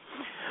played.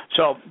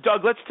 So,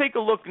 Doug, let's take a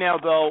look now,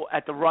 though,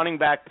 at the running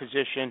back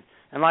position.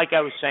 And like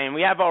I was saying,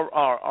 we have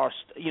our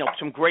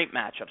some great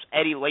matchups.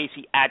 Eddie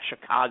Lacy at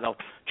Chicago,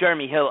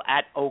 Jeremy Hill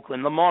at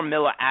Oakland, Lamar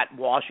Miller at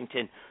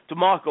Washington,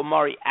 DeMarco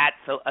Murray at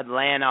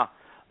Atlanta,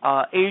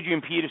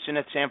 Adrian Peterson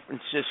at San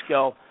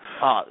Francisco.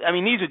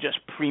 These are just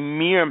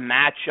premier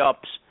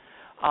matchups.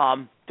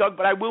 Doug,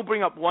 but I will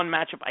bring up one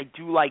matchup I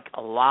do like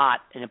a lot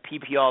in a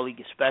PPR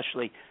league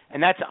especially,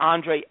 and that's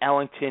Andre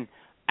Ellington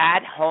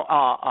at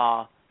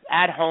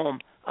home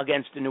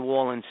against the New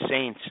Orleans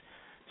Saints.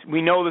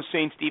 We know the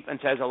Saints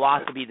defense has a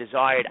lot to be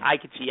desired. I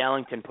could see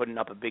Ellington putting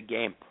up a big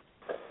game.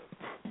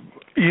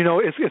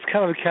 It's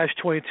kind of a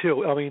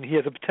catch-22. He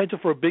has a potential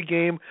for a big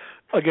game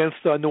against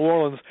New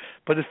Orleans,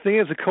 but the thing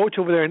is, the coach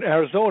over there in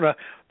Arizona,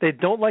 they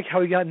don't like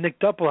how he got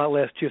nicked up a lot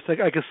last year. So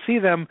I could see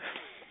them,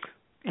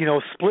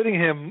 splitting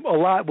him a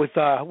lot with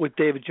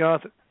David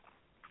Johnson.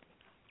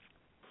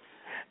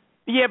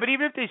 Yeah, but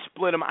even if they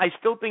split him, I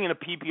still think in a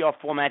PPR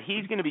format,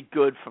 he's going to be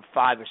good for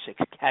 5 or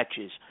 6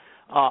 catches.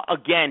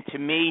 Again, to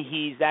me,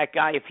 he's that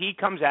guy. If he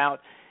comes out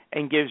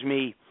and gives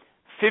me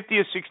 50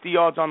 or 60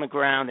 yards on the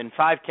ground and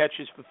 5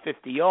 catches for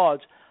 50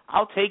 yards,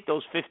 I'll take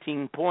those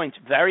 15 points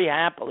very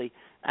happily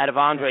out of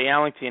Andre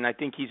Ellington. I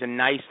think he's a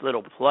nice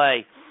little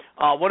play.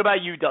 What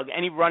about you, Doug?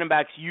 Any running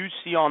backs you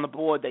see on the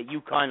board that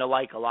you kind of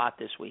like a lot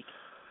this week?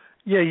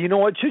 Yeah, you know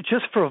what?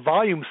 Just for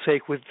volume's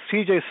sake, with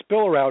C.J.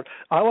 Spiller out,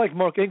 I like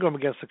Mark Ingram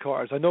against the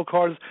Cards. I know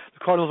the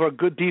Cardinals are a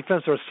good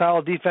defense, they're a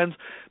solid defense,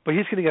 but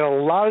he's going to get a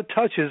lot of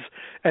touches,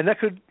 and that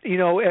could,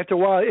 after a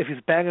while, if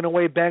he's banging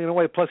away,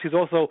 plus he's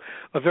also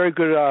a very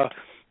good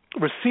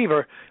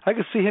receiver, I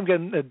could see him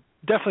getting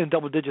definitely in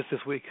double digits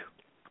this week.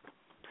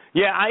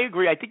 Yeah, I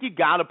agree. I think you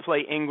got to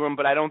play Ingram,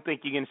 but I don't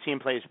think you're going to see him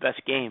play his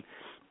best game.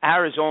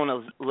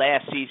 Arizona's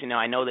last season, now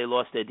I know they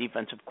lost their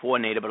defensive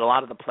coordinator, but a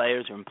lot of the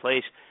players are in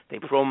place. They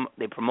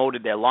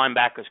promoted their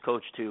linebackers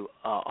coach to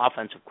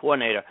offensive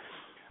coordinator.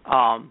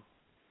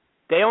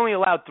 They only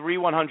allowed 3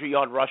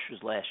 100-yard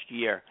rushers last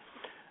year.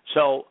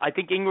 So I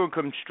think Ingram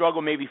can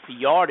struggle maybe for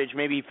yardage.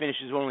 Maybe he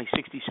finishes with only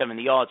 60,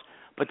 70 yards.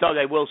 But, Doug,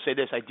 I will say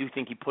this. I do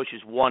think he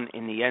pushes 1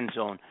 in the end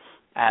zone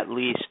at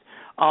least.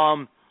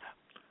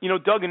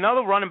 Doug,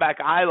 another running back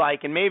I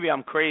like, and maybe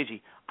I'm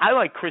crazy, I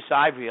like Chris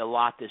Ivory a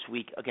lot this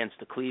week against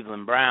the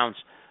Cleveland Browns.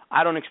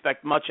 I don't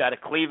expect much out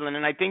of Cleveland,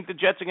 and I think the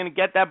Jets are going to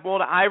get that ball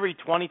to Ivory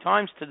 20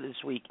 times this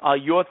week.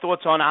 Your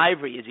thoughts on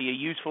Ivory? Is he a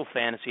useful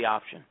fantasy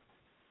option?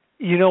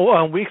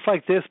 On weeks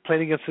like this,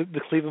 playing against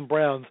the Cleveland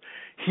Browns,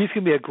 he's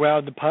going to be a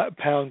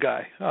ground-and-pound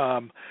guy.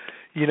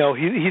 he's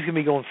going to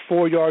be going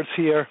 4 yards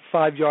here,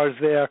 5 yards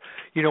there.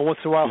 Once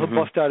in a while he'll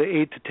bust out an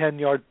 8 to 10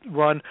 yard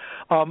run.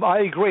 I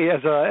agree.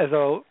 As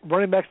a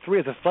running back 3,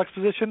 as a flex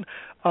position,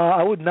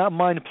 I would not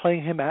mind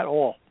playing him at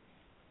all.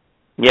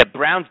 Yeah,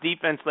 Browns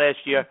defense last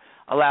year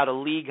allowed a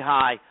league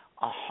high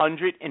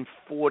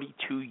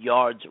 142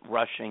 yards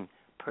rushing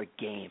per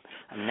game.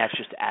 I mean, that's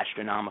just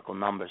astronomical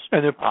numbers.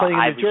 And they're playing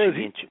in New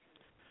Jersey.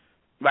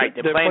 Right,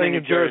 they're playing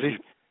in New Jersey.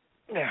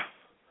 Yeah.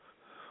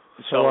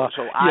 So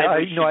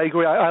I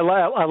agree.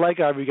 I like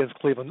Ivory against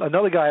Cleveland.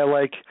 Another guy I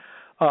like,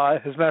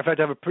 as a matter of fact,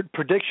 I have a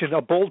prediction,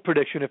 a bold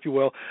prediction, if you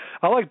will.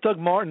 I like Doug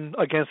Martin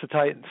against the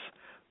Titans.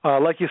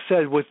 Like you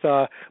said, with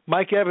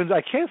Mike Evans,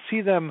 I can't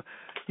see them.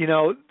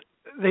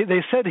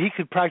 They said he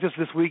could practice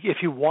this week if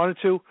he wanted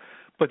to,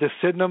 but they're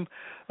sitting him.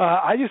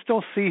 I just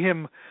don't see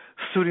him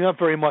suiting up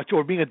very much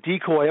or being a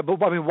decoy.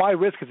 But I mean, why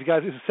risk it? The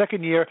guy's his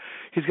second year.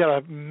 He's got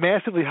a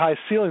massively high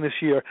ceiling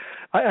this year.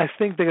 I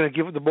think they're going to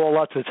give the ball a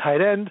lot to the tight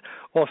end,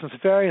 Austin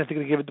Seferian. I think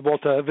they're going to give it the ball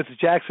to Vincent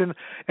Jackson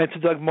and to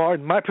Doug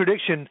Martin. My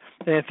prediction,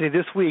 Anthony,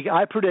 this week,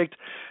 I predict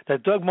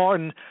that Doug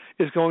Martin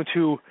is going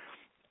to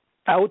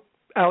outscore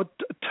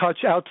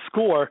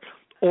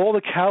all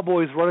the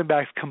Cowboys running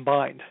backs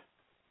combined.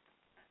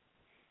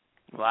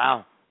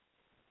 Wow,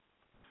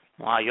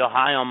 you're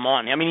high on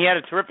Martin. I mean, he had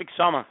a terrific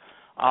summer.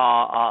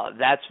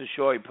 That's for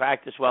sure. He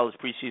practiced well. His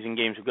preseason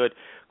games were good.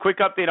 Quick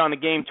update on the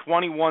game,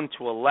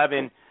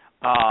 21-11.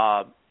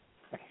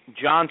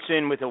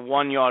 Johnson with a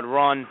 1-yard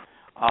run,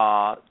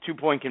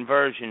 2-point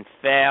conversion,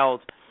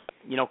 failed.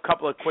 A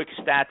couple of quick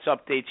stats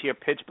updates here.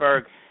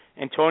 Pittsburgh,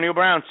 Antonio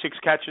Brown, 6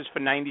 catches for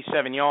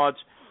 97 yards.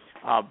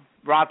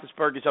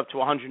 Roethlisberger is up to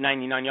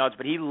 199 yards,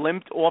 but he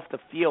limped off the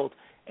field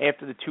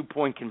after the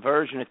 2-point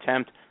conversion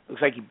attempt.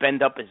 Looks like he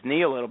bent up his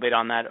knee a little bit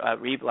on that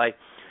replay.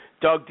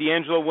 Doug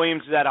D'Angelo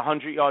Williams is at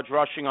 100 yards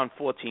rushing on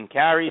 14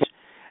 carries.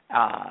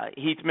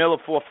 Heath Miller,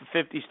 4 for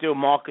 50 still.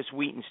 Marcus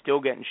Wheaton still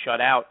getting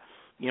shut out.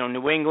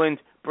 New England,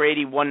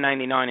 Brady,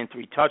 199 and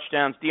 3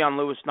 touchdowns. Deion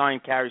Lewis, 9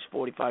 carries,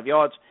 45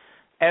 yards.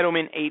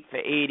 Edelman, 8 for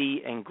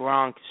 80. And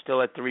Gronk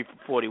still at 3 for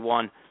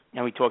 41.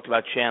 And we talked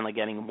about Chandler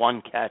getting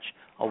 1 catch,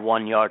 a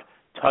 1-yard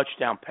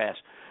touchdown pass.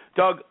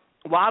 Doug,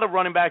 a lot of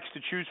running backs to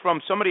choose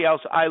from. Somebody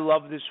else I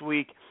love this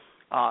week,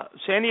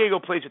 San Diego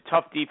plays a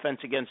tough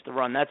defense against the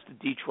run. That's the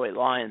Detroit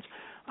Lions.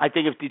 I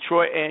think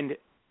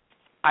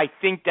I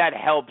think that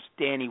helps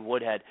Danny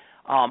Woodhead.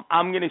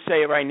 I'm going to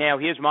say it right now.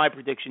 Here's my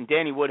prediction.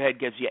 Danny Woodhead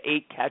gives you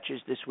 8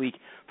 catches this week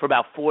for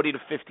about 40 to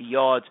 50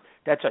 yards.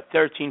 That's a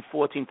 13,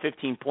 14,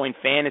 15-point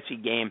fantasy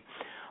game.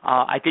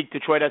 I think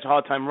Detroit has a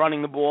hard time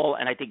running the ball,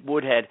 and I think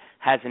Woodhead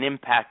has an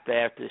impact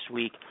there this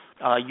week.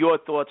 Your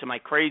thoughts? Am I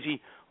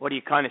crazy, or do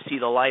you kind of see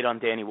the light on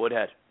Danny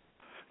Woodhead?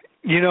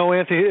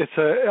 Anthony,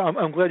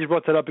 I'm glad you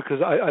brought that up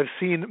because I've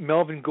seen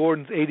Melvin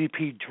Gordon's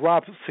ADP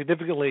drop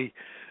significantly,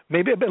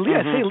 maybe at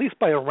least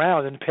by a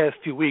round in the past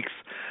few weeks.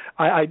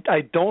 I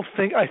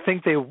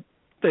think they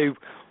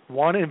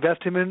want to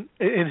invest in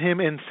him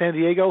in San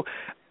Diego.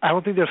 I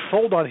don't think they're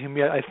sold on him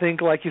yet. I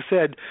think, like you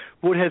said,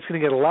 Woodhead's going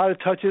to get a lot of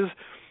touches,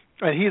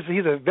 and he's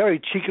a very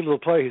cheeky little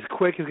player. He's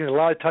quick. He's getting a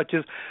lot of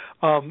touches.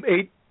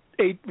 8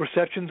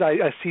 receptions.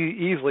 I see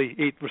easily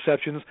 8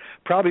 receptions.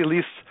 Probably at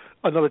least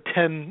another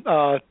 10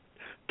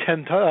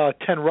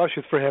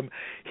 rushes for him.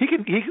 He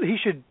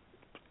should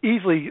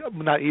easily,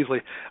 not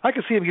easily. I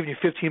can see him giving you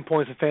 15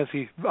 points in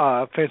fantasy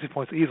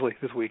points easily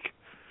this week.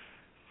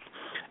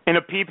 In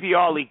a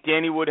PPR league,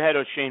 Danny Woodhead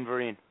or Shane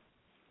Vereen?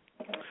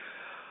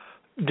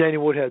 Danny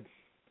Woodhead.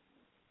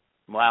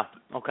 Wow.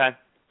 Okay.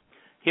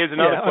 Here's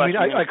another question.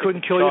 I mean, I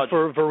couldn't kill you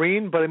for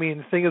Vereen, but I mean,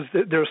 the thing is,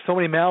 there are so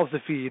many mouths to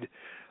feed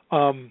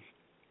in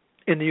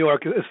New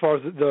York as far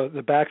as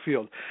the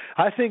backfield.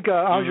 I think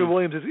Andre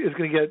Williams is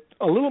going to get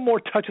a little more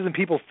touches than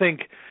people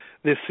think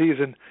this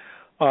season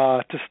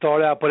to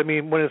start out. But I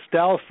mean, when it's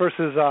Dallas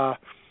versus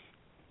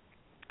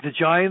the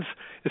Giants,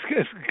 it's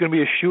going to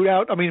be a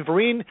shootout. I mean,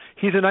 Vereen,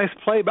 he's a nice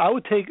play, but I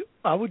would take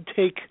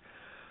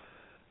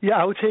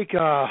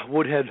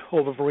Woodhead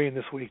over Vereen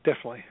this week,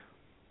 definitely.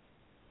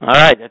 All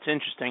right, that's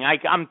interesting.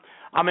 I'm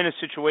in a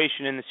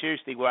situation in the Series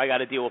League where I got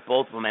to deal with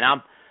both of them, and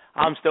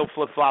I'm still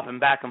flip-flopping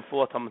back and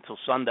forth until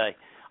Sunday.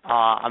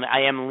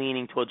 I am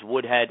leaning towards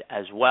Woodhead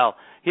as well.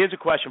 Here's a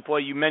question for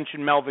you. You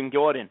mentioned Melvin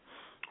Gordon.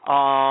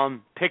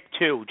 Pick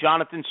 2,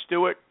 Jonathan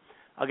Stewart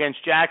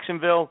against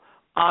Jacksonville,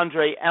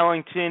 Andre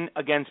Ellington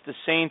against the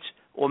Saints,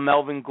 or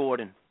Melvin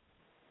Gordon?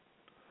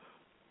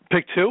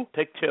 Pick 2?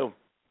 Pick 2.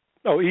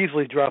 Oh,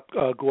 easily drop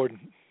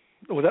Gordon,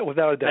 without a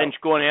doubt. Bench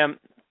Gordon.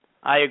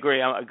 I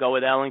agree. I'll go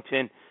with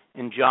Ellington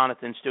and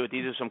Jonathan Stewart.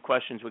 These are some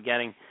questions we're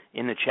getting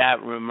in the chat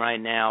room right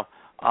now.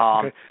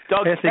 Okay.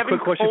 Doug, Anthony, Kevin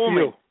quick question Coleman.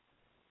 for you.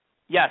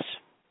 Yes.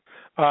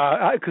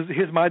 Because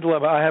here's my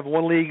dilemma. I have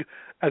one league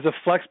as a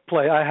flex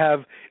play. I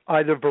have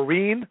either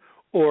Vereen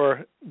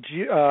or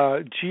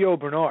Gio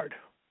Bernard.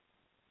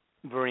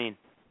 Vereen.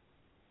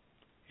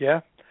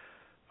 Yeah?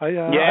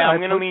 I'm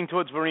going to lean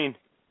towards Vereen.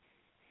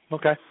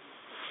 Okay.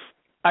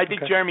 I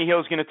think Jeremy Hill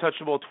is going to touch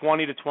the ball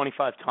 20 to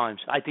 25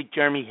 times. I think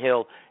Jeremy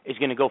Hill is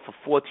going to go for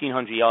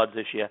 1,400 yards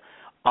this year.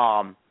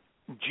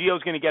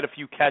 Gio's going to get a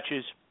few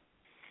catches.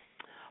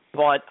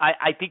 But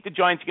I think the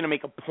Giants are going to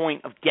make a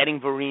point of getting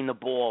Vereen the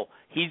ball.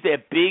 He's their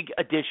big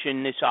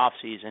addition this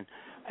offseason.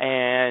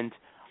 And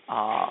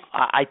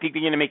I think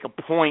they're going to make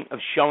a point of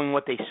showing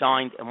what they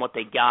signed and what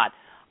they got.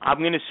 I'm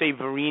going to say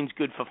Vereen's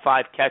good for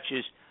 5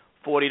 catches,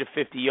 40 to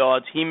 50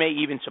 yards. He may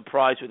even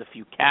surprise with a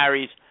few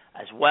carries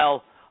as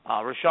well.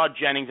 Rashad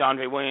Jennings,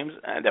 Andre Williams,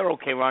 they're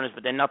okay runners,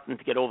 but they're nothing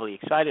to get overly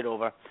excited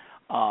over.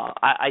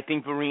 I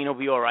think Vereen will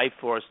be all right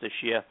for us this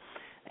year.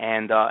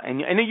 And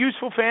a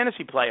useful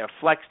fantasy player,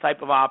 flex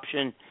type of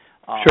option,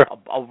 sure.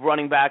 a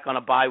running back on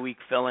a bye week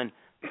fill-in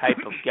type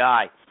of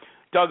guy.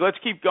 Doug, let's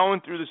keep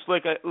going through this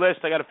list.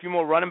 I got a few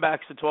more running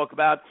backs to talk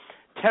about.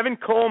 Tevin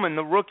Coleman,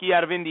 the rookie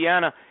out of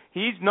Indiana,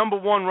 he's number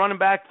 1 running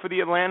back for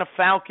the Atlanta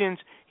Falcons.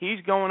 He's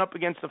going up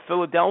against the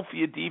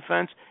Philadelphia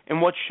defense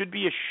in what should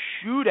be a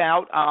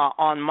shootout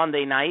on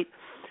Monday night.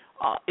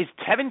 Is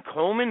Tevin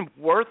Coleman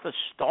worth a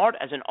start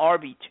as an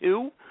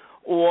RB2,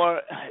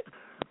 or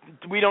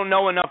we don't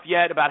know enough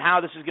yet about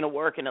how this is going to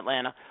work in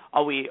Atlanta?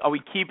 Are we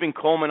keeping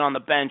Coleman on the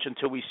bench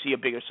until we see a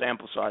bigger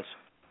sample size?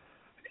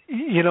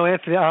 You know,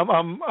 Anthony,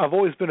 I've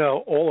always been an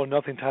all or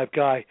nothing type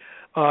guy.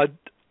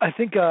 I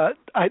think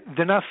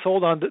they're not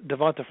sold on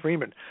Devonta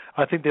Freeman.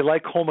 I think they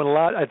like Coleman a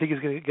lot. I think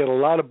he's going to get a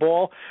lot of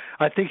ball.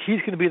 I think he's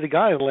going to be the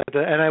guy in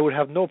Atlanta, and I would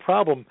have no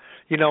problem.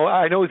 You know,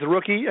 I know he's a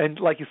rookie, and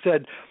like you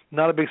said,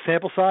 not a big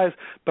sample size,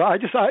 but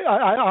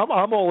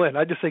I'm all in.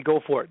 I just say go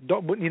for it.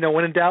 Don't, you know,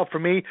 when in doubt, for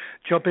me,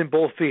 jump in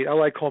both feet. I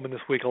like Coleman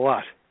this week a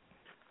lot.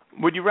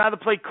 Would you rather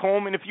play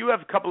Coleman if you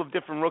have a couple of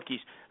different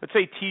rookies? Let's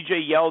say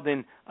T.J.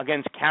 Yeldon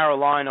against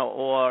Carolina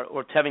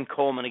or Tevin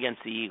Coleman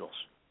against the Eagles.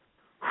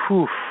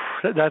 Whew,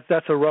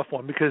 that's a rough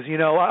one because, you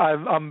know,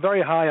 I'm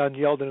very high on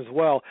Yeldon as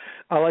well.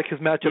 I like his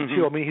matchup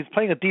too. I mean, he's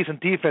playing a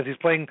decent defense. He's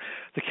playing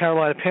the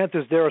Carolina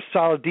Panthers. They're a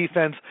solid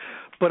defense.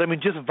 But, I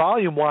mean, just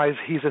volume-wise,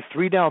 he's a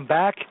 3-down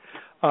back.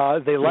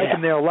 They like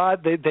him there a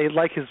lot. They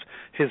like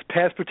his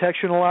pass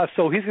protection a lot.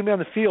 So he's going to be on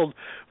the field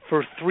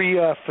for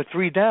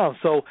three downs.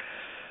 So,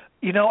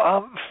 you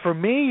know, for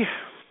me,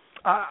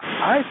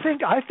 I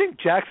think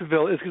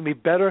Jacksonville is going to be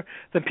better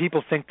than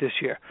people think this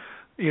year.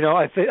 You know,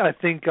 I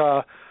think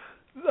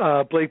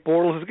Blake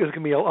Bortles is going to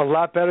be a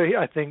lot better.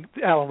 I think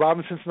Allen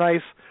Robinson's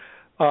nice.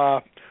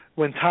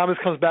 When Thomas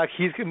comes back,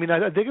 he's going to be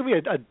nice. They're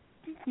going to be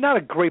not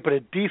a great, but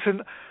a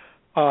decent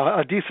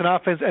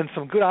offense and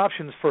some good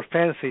options for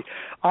fantasy.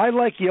 I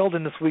like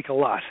Yeldon this week a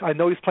lot. I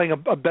know he's playing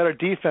a better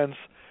defense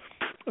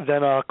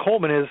than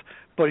Coleman is,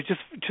 but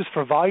just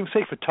for volume's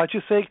sake, for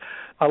touch's sake,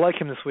 I like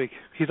him this week.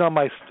 He's on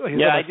my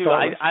I do.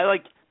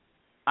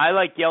 I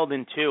like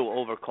Yeldon too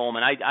over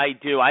Coleman. I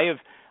do. I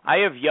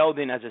have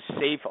Yeldon as a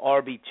safe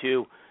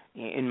RB2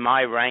 in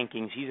my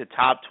rankings. He's a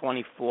top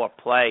 24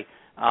 play.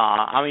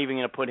 I'm even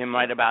going to put him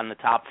right about in the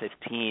top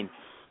 15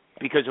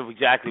 because of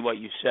exactly what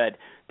you said.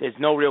 There's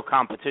no real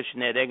competition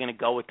there. They're going to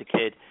go with the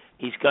kid.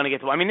 He's going to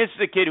get I mean, this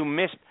is a kid who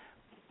missed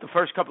the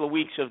first couple of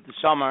weeks of the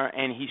summer,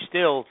 and he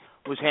still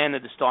was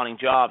handed the starting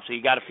job. So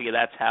you got to figure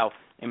that's how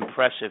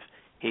impressive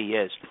he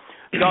is.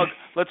 Doug,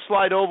 let's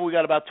slide over. We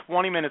got about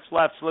 20 minutes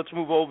left, so let's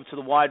move over to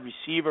the wide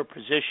receiver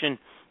position.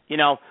 You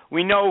know,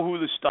 we know who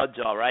the studs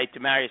are, right?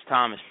 Demaryius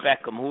Thomas,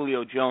 Beckham,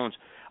 Julio Jones.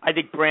 I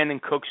think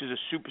Brandon Cooks is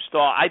a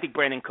superstar. I think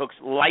Brandon Cooks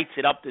lights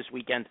it up this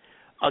weekend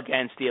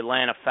against the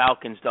Atlanta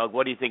Falcons. Doug,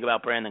 what do you think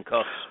about Brandon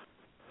Cooks?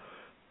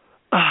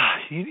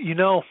 You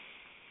know,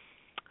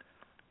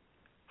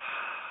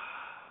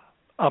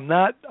 I'm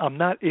not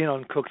in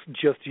on Cooks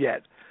just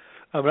yet.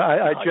 I mean,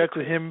 I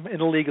drafted him in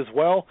the league as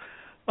well.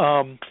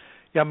 I mean,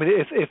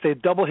 if they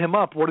double him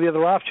up, what are the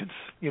other options?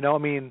 You know, I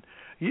mean,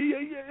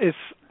 you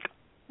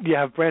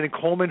have Brandon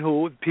Coleman,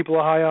 who people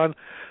are high on.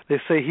 They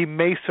say he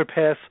may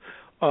surpass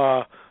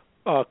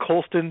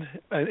Colston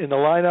in the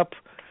lineup,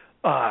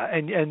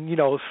 and you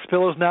know,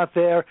 Spiller's not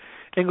there,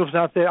 Ingram's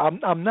not there.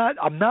 I'm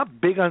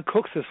not big on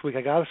Cooks this week,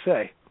 I gotta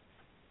say.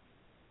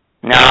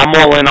 No, I'm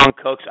all in on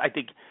Cooks. I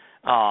think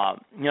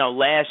you know,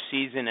 last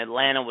season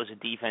Atlanta was a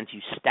defense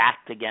you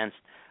stacked against.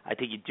 I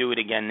think you do it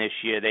again this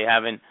year. They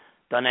haven't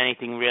done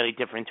anything really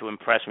different to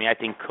impress me. I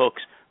think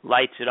Cooks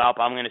lights it up.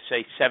 I'm going to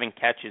say 7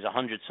 catches,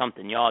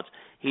 100-something yards.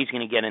 He's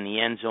going to get in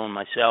the end zone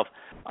myself.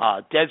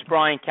 Dez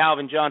Bryant,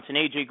 Calvin Johnson,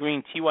 A.J.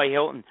 Green, T.Y.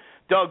 Hilton.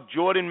 Doug,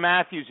 Jordan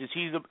Matthews, is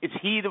he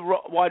the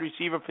wide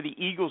receiver for the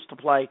Eagles to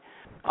play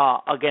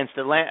against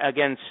Atlanta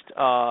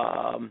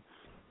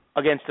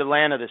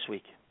this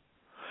week?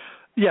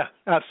 Yeah,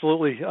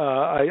 absolutely.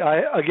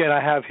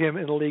 I have him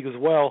in the league as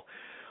well.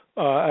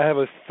 I have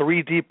a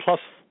 3D plus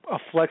a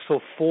flex, so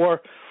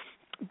four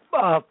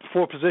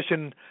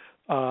position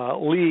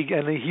league,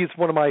 and he's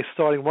one of my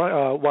starting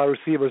wide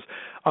receivers.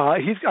 I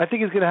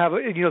think he's going to have,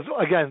 you know,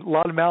 again, a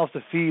lot of mouths to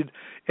feed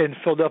in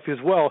Philadelphia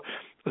as well.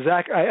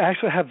 I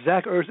actually have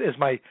Zach Ertz as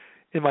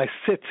in my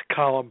sit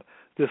column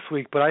this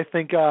week, but I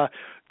think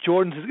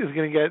Jordan is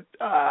going to get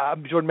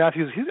Jordan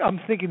Matthews. I'm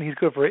thinking he's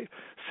good for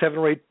 7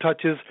 or 8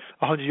 touches,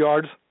 100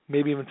 yards,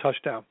 maybe even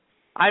touchdown.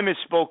 I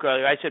misspoke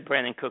earlier. I said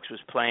Brandon Cooks was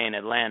playing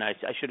Atlanta.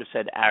 I should have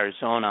said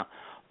Arizona,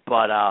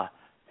 but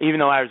even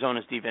though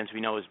Arizona's defense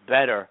we know is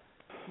better,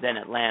 than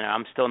Atlanta.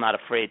 I'm still not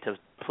afraid to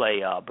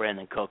play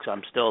Brandon Cooks.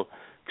 I'm still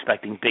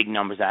expecting big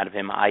numbers out of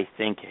him. I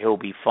think he'll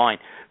be fine.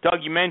 Doug,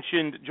 you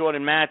mentioned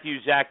Jordan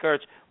Matthews, Zach Ertz.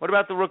 What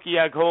about the rookie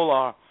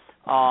Aguilar?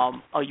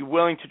 Are you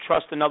willing to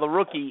trust another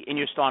rookie in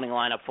your starting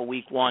lineup for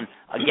Week 1,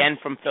 again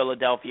from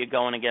Philadelphia,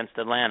 going against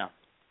Atlanta?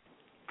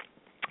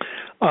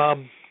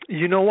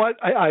 You know what?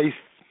 I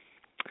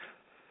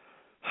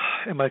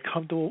am I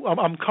comfortable?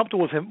 I'm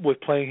comfortable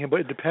with playing him, but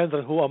it depends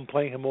on who I'm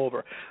playing him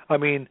over. I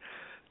mean,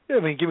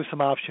 give me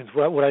some options.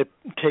 Would I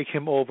take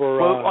him over?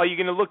 Well, are you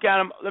going to look at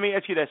him? Let me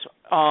ask you this: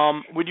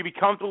 would you be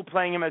comfortable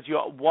playing him as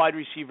your wide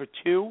receiver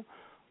 2,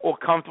 or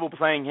comfortable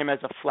playing him as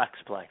a flex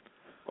play,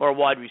 or a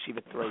wide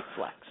receiver 3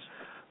 flex?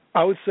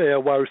 I would say a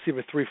wide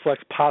receiver 3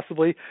 flex,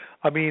 possibly.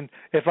 I mean,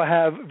 if I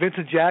have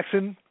Vincent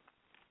Jackson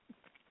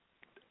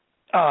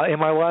in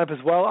my lineup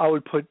as well, I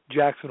would put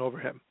Jackson over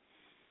him.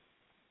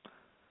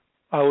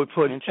 I would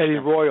put Eddie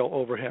Royal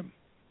over him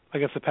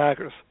against the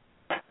Packers.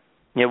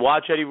 Yeah,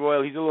 watch Eddie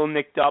Royal. He's a little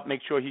nicked up.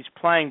 Make sure he's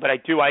playing. But I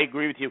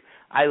agree with you.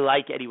 I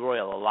like Eddie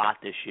Royal a lot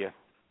this year.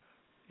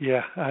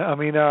 Yeah, I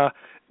mean,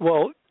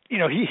 well, you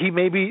know, he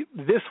may be,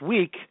 this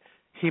week,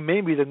 he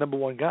may be the number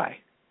 1 guy.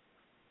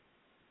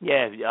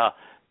 Yeah,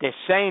 they're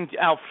saying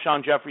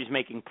Alshon Jeffrey's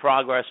making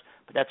progress,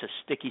 but that's a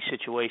sticky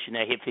situation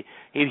there.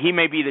 He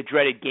may be the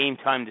dreaded game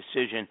time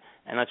decision,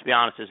 and let's be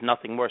honest, there's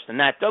nothing worse than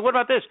that. Doug, what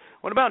about this?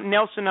 What about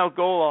Nelson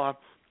Aguilar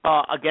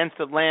against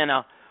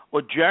Atlanta,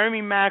 or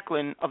Jeremy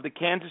Maclin of the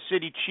Kansas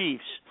City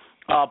Chiefs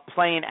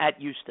playing at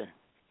Houston?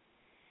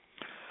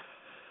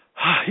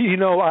 You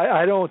know,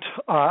 I don't.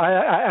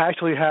 I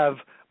actually have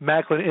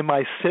Maclin in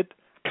my sit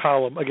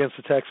column against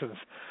the Texans.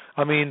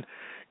 I mean,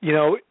 you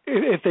know,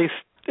 if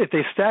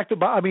they stack the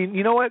box, I mean,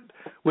 you know what?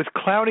 With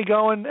Clowney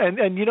going,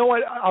 and you know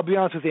what? I'll be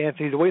honest with you,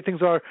 Anthony. The way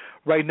things are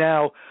right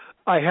now,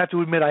 I have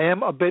to admit I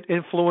am a bit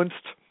influenced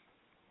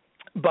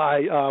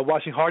by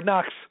watching Hard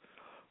Knocks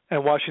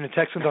and watching the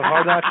Texans on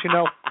Hard Knocks. You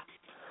know.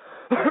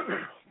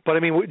 But I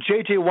mean,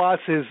 J.J.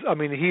 Watts is. I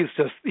mean, he's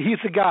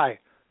the guy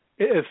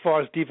as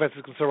far as defense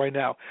is concerned right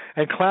now.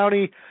 And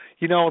Clowney,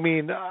 you know, I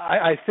mean,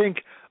 I think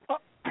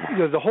you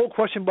know, the whole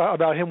question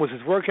about him was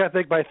his work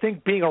ethic. But I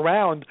think being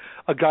around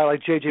a guy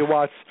like J.J.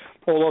 Watts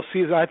all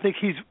season, I think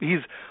he's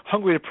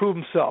hungry to prove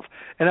himself.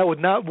 And I would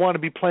not want to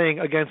be playing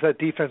against that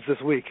defense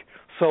this week.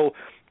 So,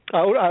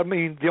 I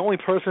mean, the only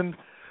person,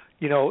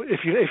 you know, if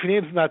your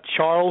name's not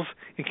Charles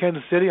in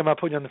Kansas City, I'm not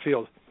putting you on the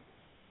field.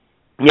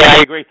 Yeah,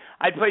 I agree.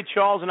 I'd play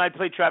Charles and I'd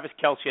play Travis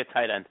Kelce at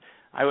tight end.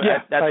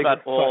 That's about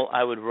all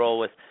I would roll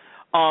with.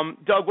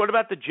 Doug, what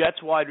about the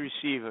Jets wide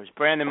receivers?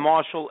 Brandon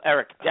Marshall,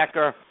 Eric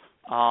Decker.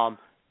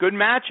 Good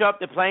matchup.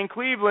 They're playing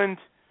Cleveland.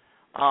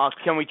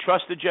 Can we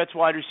trust the Jets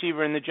wide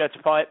receiver in the Jets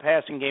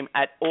passing game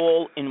at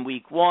all in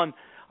Week 1?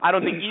 I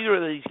don't think either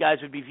of these guys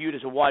would be viewed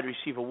as a wide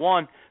receiver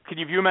 1. Could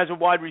you view him as a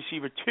wide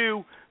receiver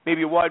 2,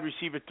 maybe a wide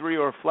receiver 3,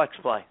 or a flex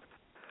play?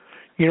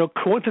 You know,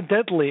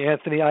 coincidentally,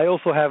 Anthony, I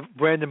also have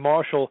Brandon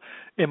Marshall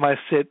in my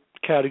sit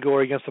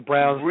category against the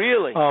Browns.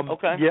 Really?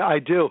 Okay. Yeah, I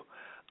do.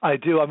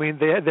 I mean,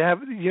 they have,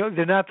 you know,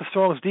 they're not the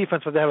strongest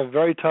defense, but they have a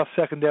very tough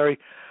secondary.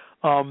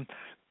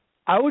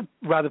 I would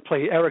rather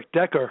play Eric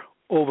Decker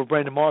over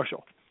Brandon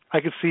Marshall. I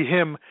could see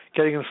him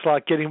getting in the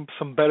slot, getting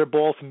some better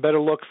balls, some better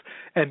looks,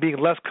 and being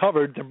less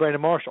covered than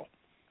Brandon Marshall.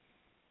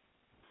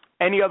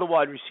 Any other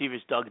wide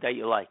receivers, Doug, that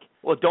you like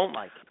or don't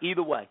like?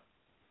 Either way.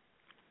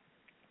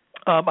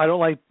 I don't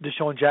like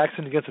Deshaun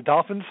Jackson against the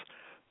Dolphins.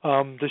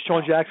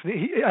 Deshaun Jackson,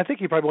 I think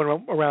he probably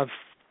went around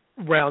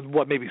round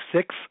maybe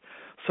 6,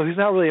 so he's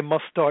not really a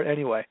must start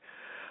anyway.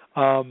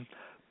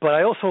 But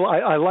I also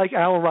I like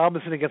Allen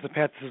Robinson against the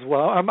Panthers as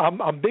well.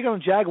 I'm big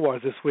on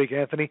Jaguars this week,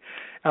 Anthony.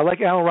 I like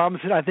Allen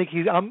Robinson. I think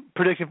I'm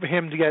predicting for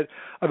him to get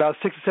about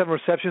 6 or 7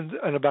 receptions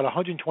and about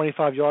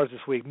 125 yards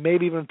this week,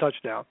 maybe even a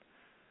touchdown.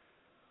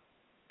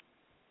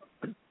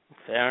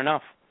 Fair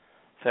enough.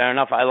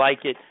 I like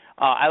it.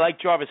 I like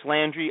Jarvis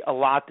Landry a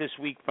lot this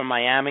week from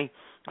Miami.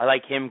 I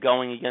like him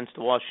going against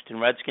the Washington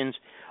Redskins.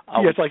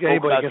 It's like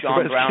anybody against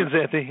the Redskins,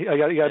 Anthony. I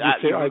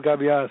got to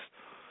be honest.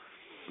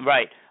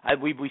 Right.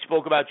 We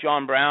spoke about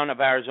John Brown of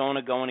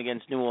Arizona going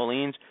against New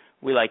Orleans.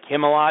 We like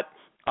him a lot.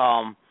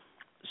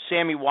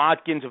 Sammy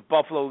Watkins of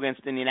Buffalo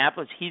against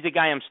Indianapolis. He's a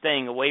guy I'm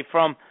staying away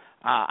from.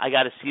 I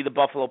got to see the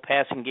Buffalo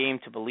passing game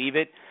to believe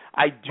it.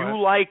 I do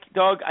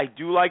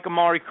like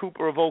Amari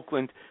Cooper of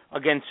Oakland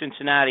against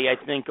Cincinnati.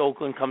 I think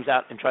Oakland comes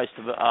out and tries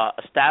to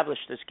establish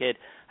this kid.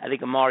 I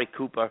think Amari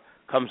Cooper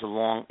comes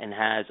along and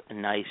has a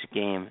nice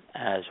game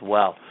as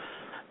well.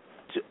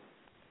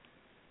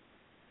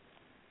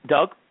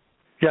 Doug?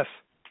 Yes.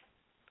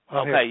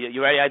 Okay,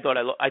 you ready? I thought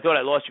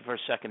I lost you for a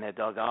second there,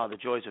 Doug. Oh, the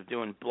joys of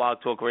doing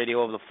Blog Talk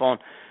Radio over the phone.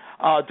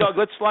 Doug,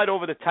 let's slide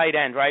over the tight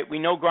end, right? We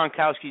know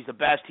Gronkowski's the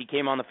best. He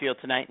came on the field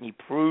tonight, and he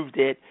proved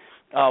it.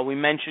 We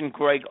mentioned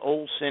Greg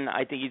Olsen.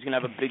 I think he's going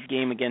to have a big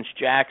game against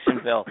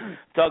Jacksonville.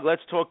 Doug,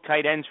 let's talk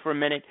tight ends for a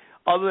minute.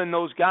 Other than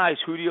those guys,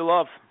 who do you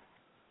love?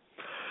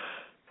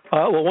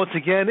 Well, once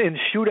again, in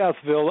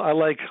Shootoutsville, I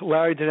like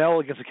Larry Donnell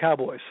against the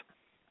Cowboys.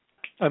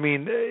 I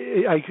mean,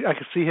 I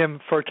could see him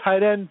for a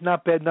tight end,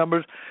 not bad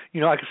numbers.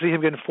 I could see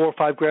him getting 4 or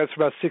 5 grabs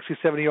for about 60,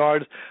 70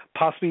 yards,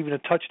 possibly even a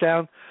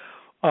touchdown.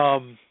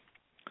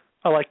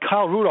 I like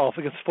Kyle Rudolph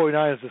against the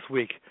 49ers this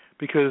week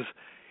because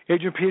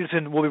Adrian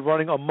Peterson will be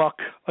running amok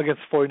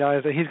against the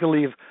 49ers, and he's going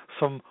to leave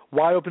some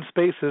wide open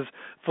spaces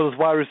for those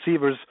wide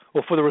receivers,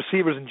 or for the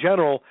receivers in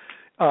general,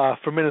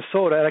 for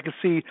Minnesota. And I can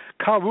see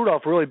Kyle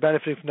Rudolph really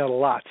benefiting from that a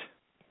lot.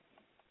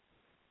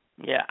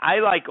 Yeah, I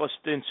like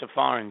Austin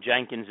Safar and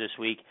Jenkins this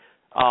week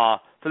for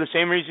the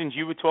same reasons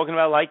you were talking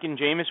about, liking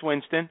Jameis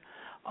Winston.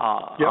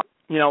 Yep.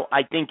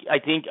 I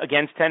think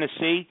against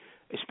Tennessee,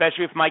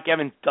 especially if Mike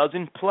Evans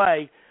doesn't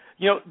play,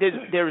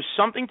 there is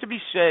something to be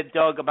said,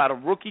 Doug, about a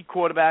rookie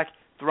quarterback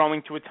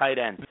throwing to a tight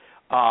end.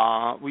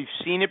 We've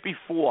seen it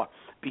before.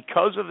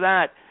 Because of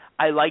that,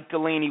 I like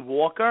Delaney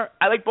Walker.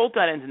 I like both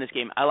tight ends in this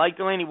game. I like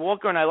Delaney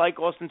Walker, and I like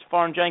Austin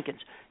Safar and Jenkins.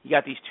 You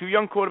got these two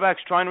young quarterbacks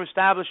trying to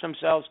establish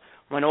themselves.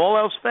 When all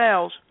else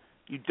fails,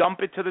 you dump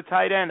it to the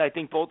tight end. I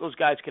think both those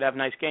guys could have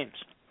nice games.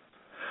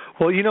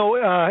 Well,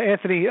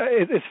 Anthony,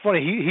 it's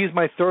funny. He's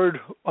my third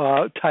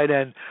tight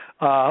end,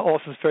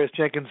 Austin Safar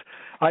Jenkins.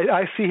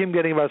 I see him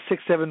getting about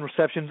 6-7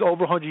 receptions,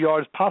 over 100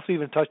 yards, possibly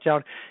even a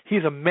touchdown.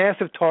 He's a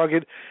massive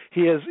target.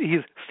 He's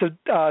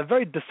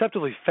very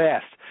deceptively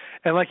fast.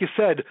 And like you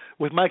said,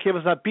 with Mike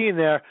Evans not being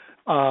there,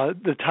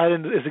 the tight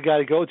end is the guy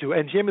to go to.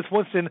 And Jameis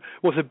Winston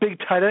was a big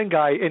tight end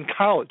guy in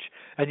college.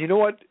 And you know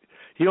what?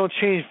 You don't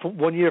change from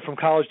 1 year from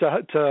college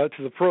to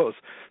the pros.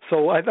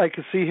 So I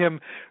could see him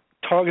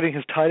targeting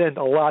his tight end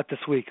a lot this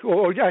week,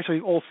 or actually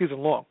all season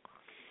long.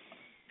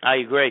 I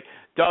agree.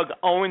 Doug,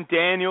 Owen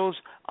Daniels,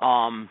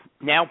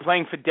 now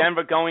playing for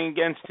Denver, going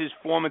against his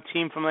former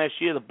team from last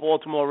year, the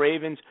Baltimore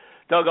Ravens.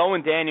 Doug,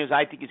 Owen Daniels,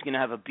 I think, is going to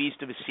have a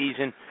beast of a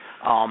season.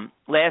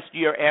 Last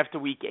year, after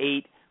Week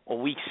 8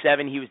 or Week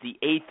 7, he was the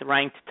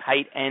 8th-ranked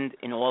tight end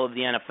in all of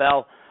the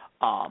NFL.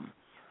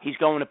 He's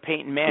going to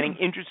Peyton Manning.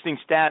 Interesting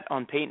stat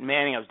on Peyton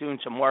Manning. I was doing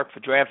some work for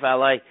Draft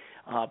Valet.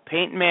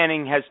 Peyton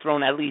Manning has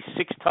thrown at least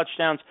 6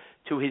 touchdowns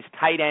to his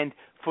tight end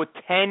for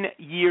 10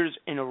 years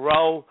in a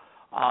row.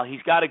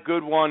 He's got a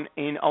good one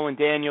in Owen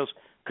Daniels.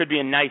 Could be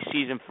a nice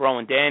season for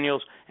Owen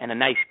Daniels and a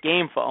nice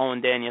game for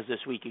Owen Daniels this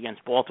week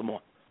against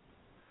Baltimore.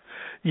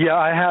 Yeah,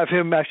 I have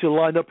him actually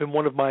lined up in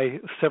one of my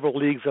several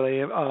leagues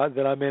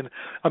that I'm in.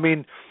 I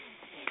mean,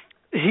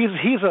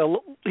 he's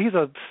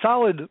a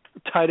solid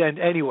tight end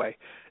anyway,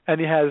 and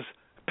he has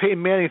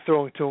Peyton Manning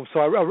throwing to him. So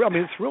I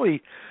mean,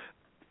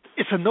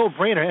 it's a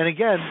no-brainer. And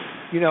again,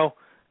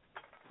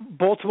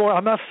 Baltimore,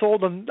 I'm not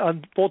sold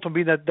on Baltimore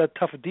being that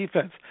tough a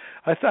defense.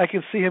 I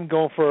can see him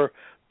going for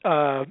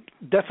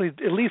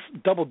definitely at least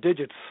double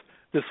digits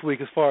this week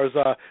as far as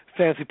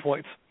fantasy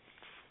points.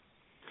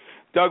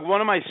 Doug,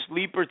 one of my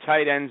sleeper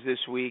tight ends this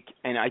week,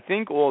 and I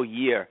think all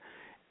year,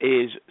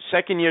 is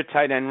second-year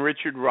tight end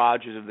Richard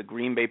Rodgers of the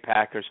Green Bay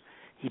Packers.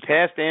 He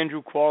passed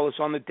Andrew Quarles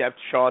on the depth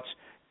charts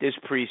this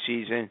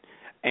preseason,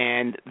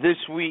 and this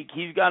week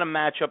he's got a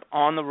matchup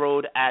on the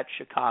road at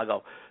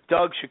Chicago.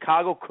 Doug,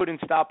 Chicago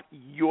couldn't stop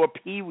your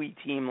Pee Wee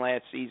team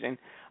last season.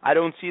 I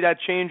don't see that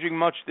changing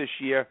much this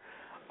year.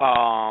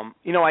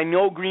 I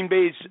know Green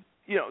Bay's,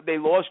 they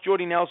lost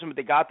Jordy Nelson, but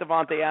they got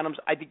Devontae Adams.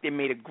 I think they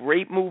made a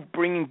great move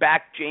bringing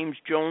back James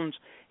Jones.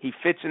 He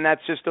fits in that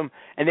system,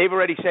 and they've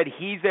already said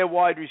he's their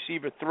wide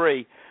receiver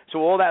 3. So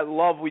all that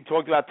love we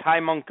talked about,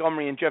 Ty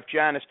Montgomery and Jeff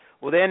Janis,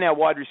 well, they're now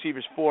wide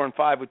receivers 4 and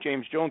 5 with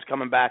James Jones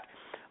coming back.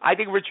 I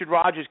think Richard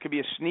Rodgers could be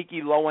a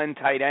sneaky low-end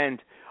tight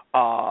end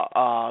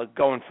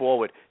going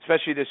forward,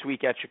 especially this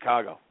week at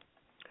Chicago.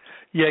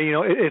 Yeah,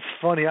 it's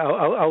funny. I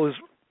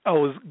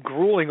was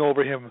grueling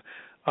over him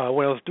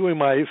when I was doing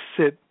my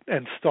sit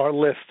and start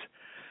list,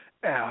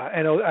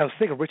 and I was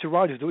thinking, Richard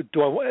Rodgers, which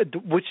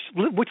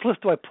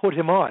list do I put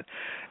him on?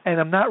 And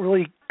I'm not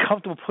really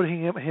comfortable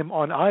putting him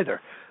on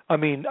either. I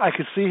mean, I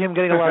could see him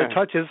getting a lot of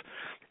touches,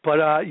 but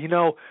I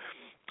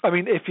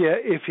mean, if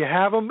you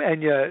have him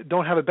and you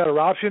don't have a better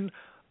option,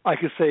 I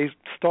could say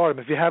start him.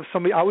 If you have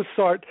somebody, I would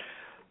start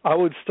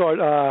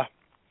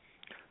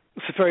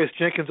Safarius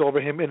Jenkins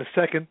over him in a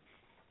second.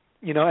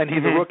 And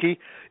he's a rookie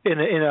in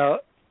a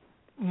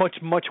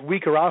much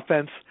weaker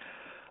offense.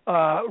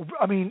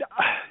 I mean,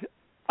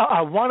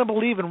 I want to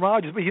believe in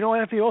Rodgers, but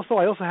Anthony, I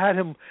also had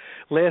him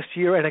last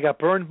year, and I got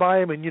burned by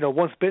him, and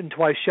once bitten,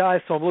 twice shy.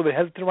 So I'm a little bit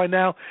hesitant right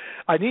now.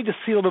 I need to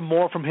see a little bit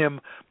more from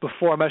him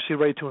before I'm actually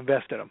ready to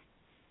invest in him.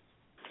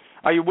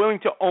 Are you willing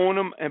to own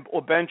him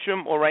or bench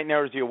him, or right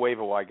now is he a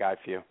waiver wire guy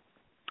for you?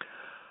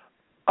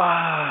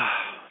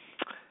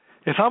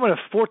 If I'm in a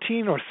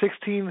 14 or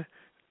 16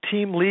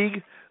 team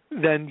league,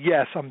 then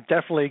yes, I'm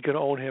definitely going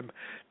to own him.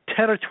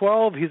 10 or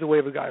 12, he's a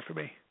waiver guy for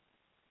me.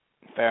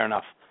 Fair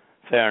enough.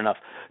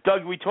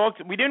 Doug, we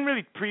didn't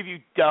really preview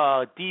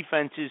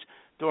defenses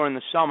during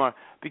the summer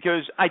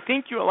because I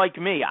think you're like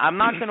me. I'm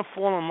not going to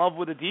fall in love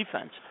with a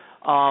defense.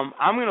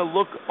 I'm going to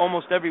look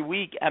almost every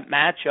week at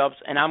matchups,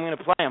 and I'm going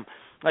to play them.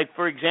 Like,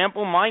 for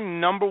example, my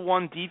number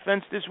one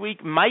defense this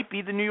week might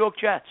be the New York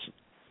Jets.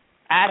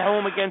 At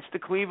home against the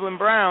Cleveland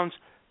Browns,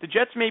 the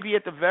Jets may be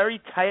at the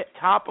very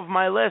top of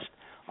my list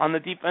on the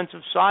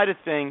defensive side of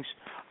things.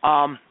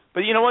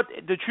 But you know what?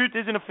 The truth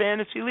is, in a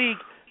fantasy league,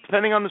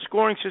 depending on the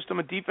scoring system,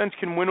 a defense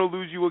can win or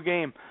lose you a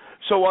game.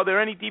 So are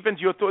there any defense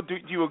you thought? Do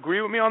you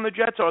agree with me on the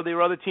Jets, or are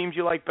there other teams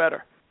you like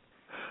better?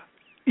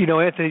 You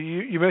know,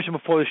 Anthony, you mentioned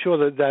before the show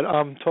that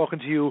I'm talking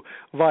to you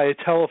via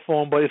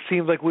telephone, but it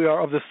seems like we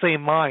are of the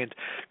same mind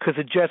because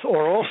the Jets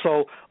are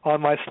also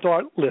on my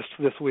start list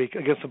this week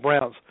against the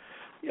Browns.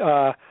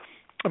 I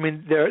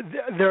mean,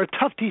 they're a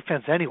tough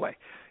defense anyway.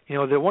 You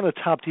know, they're one of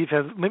the top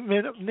defense.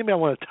 Maybe I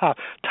want a top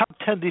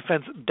 10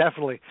 defense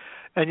definitely.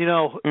 And you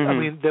know, I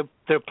mean,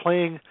 they're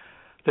playing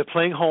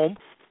home.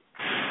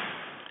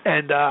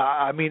 And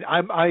I mean,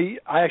 I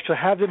actually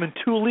have them in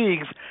 2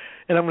 leagues,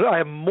 and I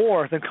am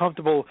more than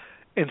comfortable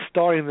in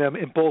starting them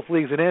in both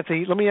leagues. And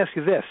Anthony, let me ask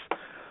you this: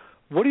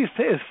 what do you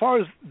think, as far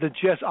as the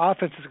Jets'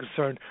 offense is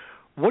concerned?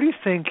 What do you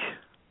think?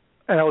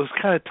 And I was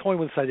kind of toying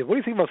with this idea. What do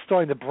you think about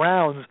starting the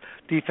Browns'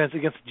 defense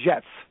against the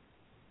Jets?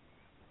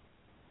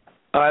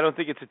 I don't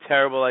think it's a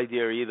terrible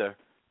idea either.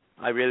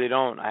 I really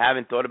don't. I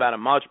haven't thought about it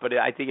much, but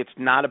I think it's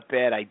not a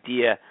bad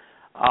idea.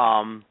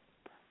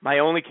 My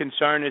only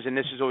concern is, and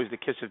this is always the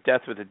kiss of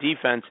death with the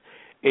defense,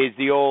 is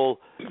the old,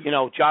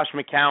 Josh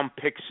McCown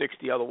picked 6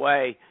 the other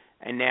way,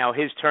 and now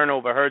his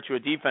turnover hurts your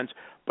defense.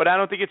 But I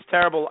don't think it's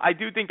terrible. I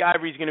do think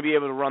Ivory's going to be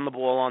able to run the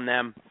ball on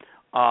them.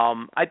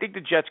 I think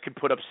the Jets could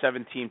put up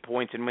 17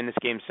 points and win this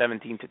game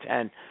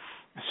 17-10.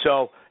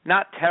 So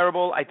not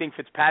terrible. I think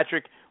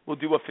Fitzpatrick will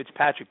do what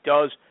Fitzpatrick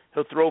does.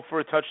 He'll throw for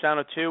a touchdown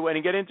or 2, and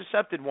he get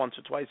intercepted once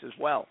or twice as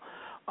well.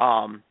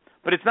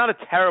 But it's not a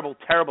terrible,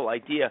 terrible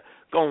idea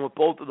going with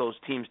both of those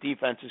teams'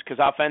 defenses because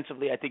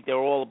offensively I think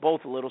they're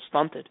both a little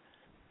stunted.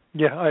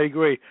 Yeah, I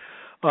agree.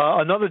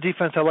 Another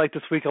defense I like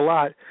this week a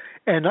lot,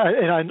 and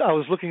I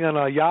was looking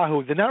on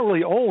Yahoo. They're not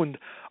really owned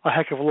a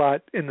heck of a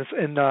lot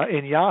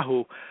in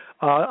Yahoo.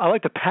 I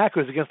like the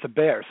Packers against the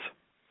Bears.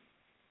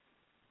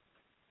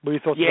 What are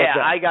your thoughts about that?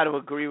 Yeah, I got to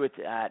agree with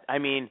that. I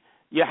mean,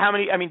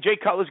 Jay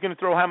Cutler's going to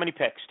throw how many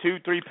picks? 2,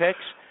 3 picks?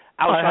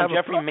 Alshon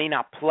Jeffrey may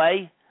not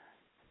play.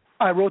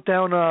 I wrote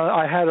down,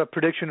 I had a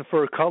prediction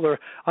for Cutler.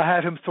 I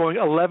had him throwing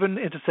 11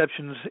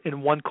 interceptions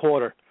in 1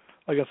 quarter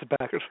against the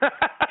Packers.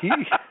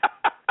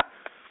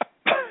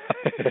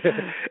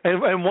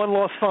 and 1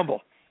 lost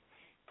fumble.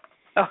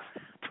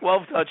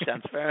 12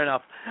 touchdowns, fair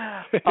enough.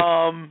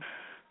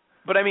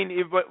 But, I mean,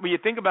 when you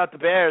think about the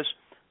Bears,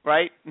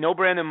 right, no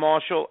Brandon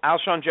Marshall,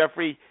 Alshon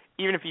Jeffrey,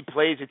 even if he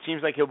plays, it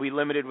seems like he'll be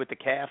limited with the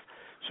calf.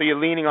 So you're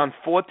leaning on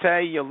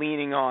Forte, you're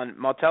leaning on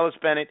Martellus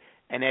Bennett,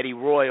 and Eddie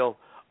Royal.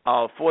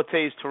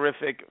 Forte is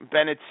terrific.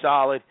 Bennett's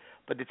solid,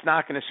 but it's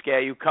not going to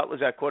scare you.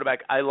 Cutler's at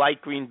quarterback. I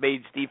like Green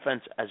Bay's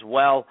defense as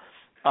well.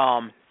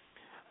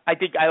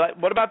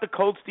 What about the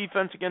Colts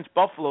defense against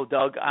Buffalo,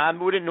 Doug? I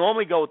wouldn't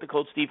normally go with the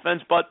Colts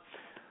defense, but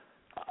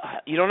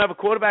you don't have a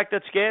quarterback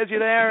that scares you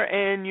there,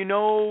 and you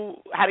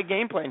know how to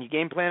game plan. You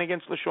game plan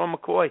against LaShawn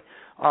McCoy.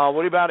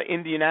 What about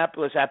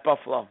Indianapolis at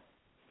Buffalo?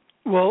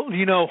 Well,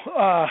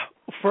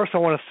 first I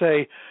want to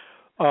say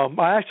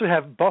I actually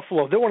have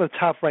Buffalo. They're one of the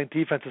top-ranked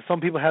defenses.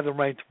 Some people have them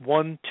ranked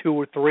 1, 2,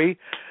 or 3.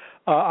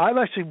 I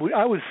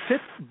would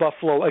sit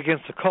Buffalo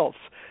against the Colts,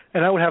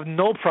 and I would have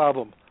no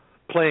problem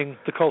playing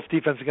the Colts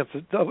defense against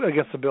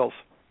the Bills.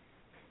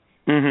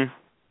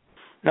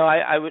 No,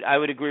 I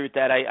would agree with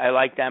that. I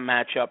like that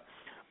matchup.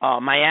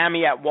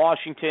 Miami at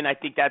Washington, I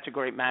think that's a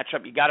great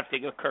matchup. You got to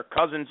figure Kirk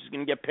Cousins is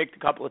going to get picked a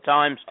couple of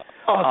times.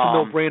 Oh, it's a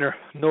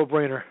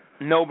no-brainer.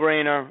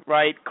 No-brainer,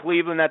 right?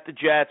 Cleveland at the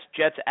Jets.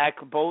 Jets at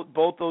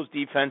both those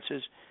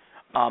defenses.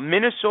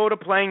 Minnesota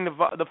playing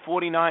the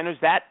 49ers.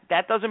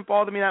 That doesn't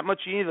bother me that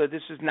much either.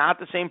 This is not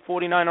the same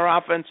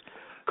 49er offense.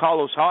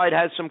 Carlos Hyde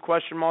has some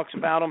question marks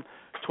about him.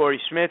 Torrey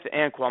Smith,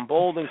 Anquan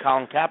Bolden,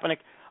 Colin Kaepernick.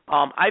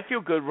 I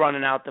feel good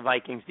running out the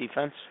Vikings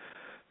defense.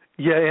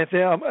 Yeah,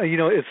 Anthony,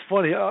 it's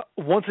funny.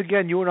 Once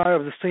again, you and I are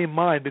of the same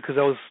mind because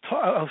I was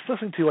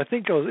listening to, I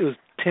think it was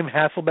Tim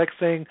Hasselbeck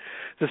saying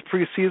this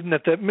preseason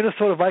that the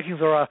Minnesota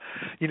Vikings are,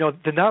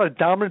 they're not a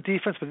dominant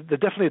defense, but they're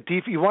definitely a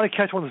defense. You want to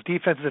catch one of those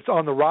defenses that's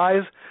on the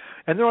rise,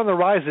 and they're on the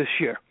rise this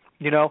year,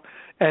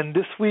 And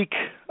this week,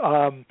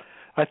 I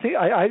think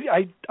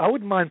I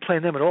wouldn't mind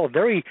playing them at all. If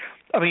you're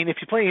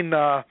playing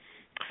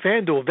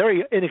FanDuel,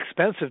 very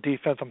inexpensive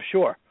defense, I'm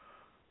sure.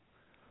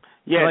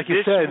 Yeah, like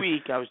this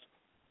week I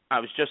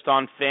was just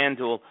on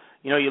FanDuel.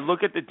 You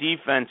look at the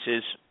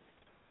defenses.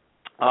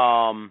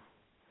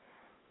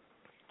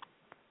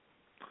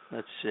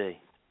 Let's see.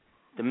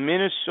 The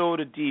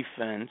Minnesota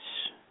defense,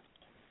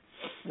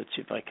 let's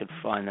see if I can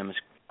find them as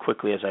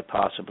quickly as I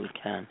possibly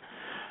can.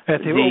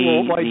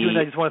 Anthony, while you're doing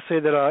that, I just want to say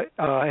that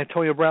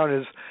Antonio Brown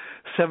is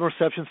 7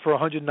 receptions for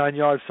 109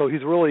 yards, so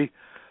he's gotten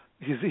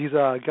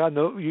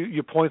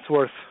your points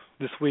worth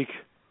this week.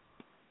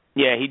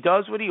 Yeah, he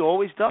does what he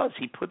always does.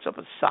 He puts up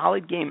a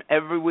solid game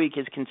every week.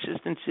 His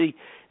consistency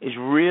is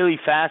really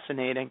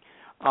fascinating.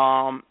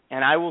 And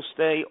I will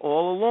say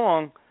all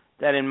along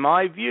that in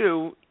my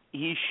view,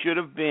 he should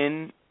have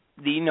been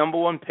the number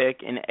 1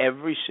 pick in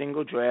every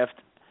single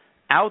draft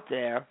out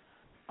there.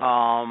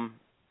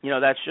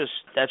 that's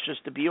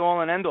just the be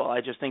all and end all.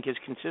 I just think his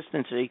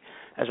consistency,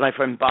 as my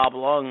friend Bob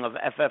Long of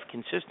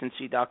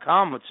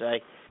ffconsistency.com would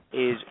say,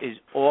 is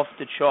off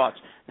the charts.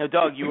 Now,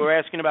 Doug, you were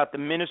asking about the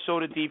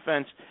Minnesota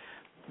defense.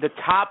 The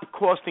top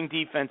costing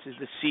defense is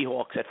the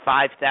Seahawks at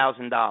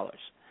 $5,000.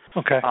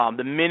 Okay.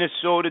 The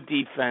Minnesota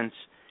defense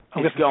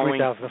is going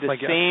the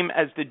same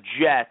as the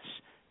Jets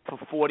for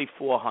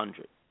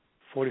 $4,400.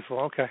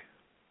 44. Okay.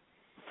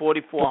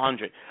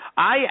 4,400.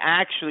 I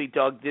actually,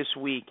 Doug, this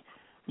week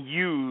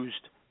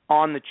used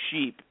on the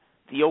cheap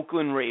the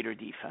Oakland Raider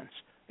defense.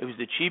 It was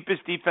the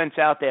cheapest defense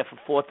out there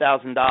for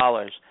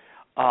 $4,000.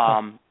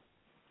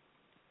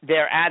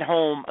 They're at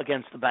home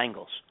against the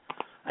Bengals.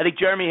 I think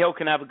Jeremy Hill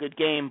can have a good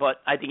game, but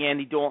I think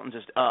Andy Dalton's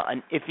just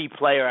an iffy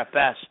player at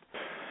best.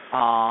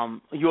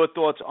 Your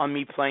thoughts on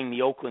me playing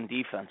the Oakland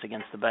defense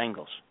against the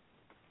Bengals?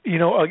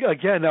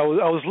 Again, I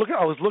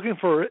was looking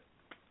for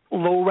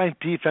low-ranked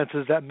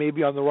defenses that may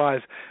be on the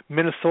rise.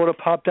 Minnesota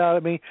popped out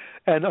at me,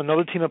 and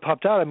another team that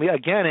popped out at me,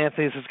 again,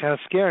 Anthony, this is kind of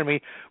scaring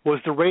me,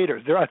 was the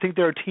Raiders. I think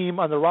they're a team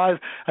on the rise.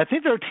 I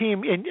think they're a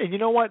team, and you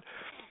know what?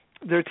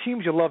 They're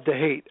teams you love to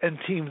hate and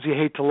teams you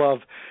hate to love.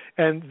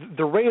 And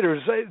the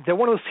Raiders, they're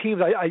one of those teams,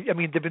 I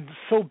mean, they've been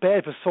so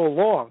bad for so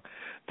long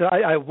that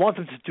I want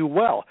them to do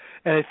well.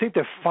 And I think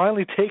they're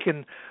finally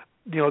taken,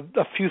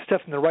 a few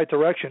steps in the right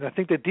direction. I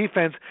think the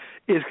defense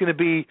is going to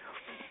be,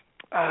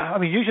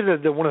 usually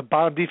they're one of the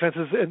bottom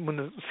defenses when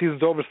the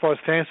season's over as far as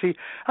fantasy.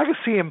 I can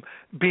see them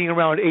being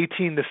around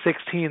 18 to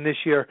 16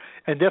 this year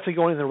and definitely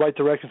going in the right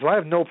direction. So I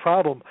have no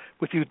problem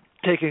with you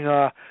taking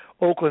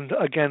Oakland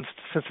against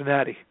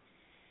Cincinnati.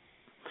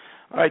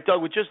 All right,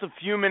 Doug, with just a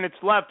few minutes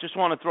left, just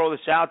want to throw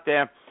this out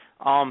there,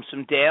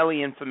 some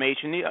daily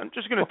information. I'm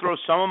just going to throw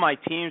some of my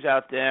teams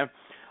out there.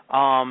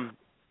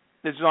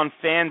 This is on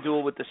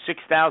FanDuel with the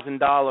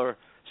 $60,000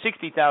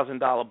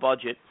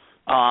 budget.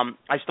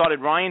 I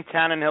started Ryan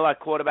Tannehill at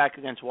quarterback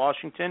against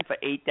Washington for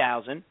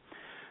 $8,000.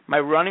 My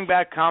running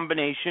back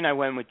combination, I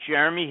went with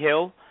Jeremy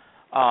Hill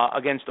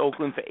against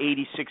Oakland for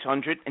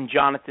 $8,600 and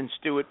Jonathan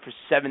Stewart for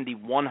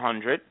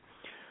 $7,100.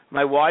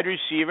 My wide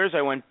receivers,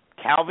 I went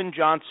Calvin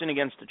Johnson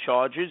against the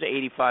Chargers,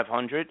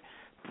 $8,500.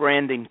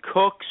 Brandon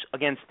Cooks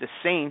against the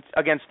Saints,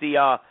 against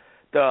the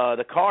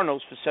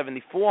Cardinals for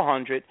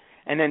 $7,400,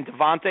 and then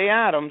Devontae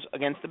Adams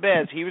against the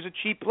Bears. He was a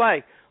cheap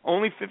play,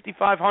 only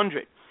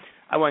 $5,500.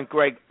 I went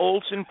Greg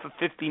Olsen for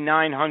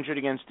 $5,900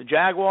 against the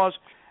Jaguars,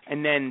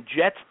 and then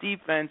Jets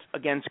defense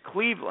against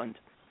Cleveland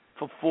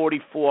for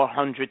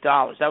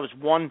 $4,400. That was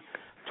one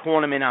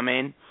tournament I'm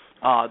in.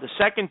 The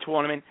second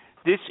tournament.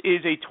 This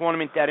is a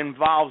tournament that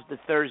involves the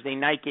Thursday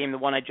night game. The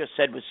one I just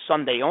said was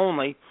Sunday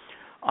only.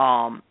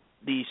 The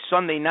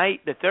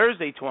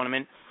Thursday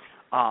tournament,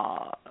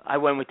 I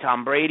went with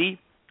Tom Brady.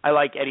 I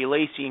like Eddie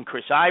Lacy and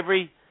Chris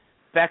Ivory,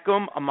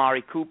 Beckham,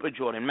 Amari Cooper,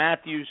 Jordan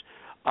Matthews,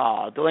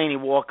 Delaney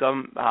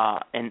Walker,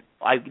 and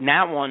in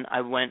that one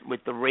I went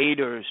with the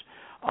Raiders.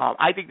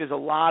 I think there's a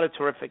lot of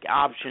terrific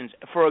options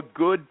for a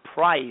good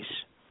price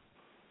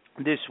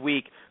this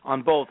week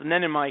on both. And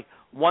then in my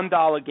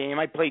 $1 game,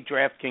 I played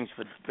DraftKings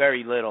for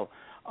very little.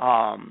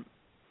 My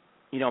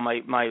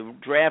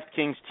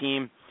DraftKings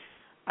team,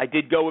 I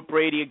did go with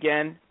Brady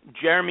again.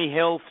 Jeremy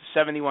Hill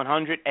for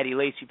 $7,100, Eddie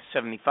Lacy for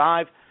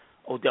 $75,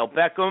 Odell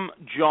Beckham,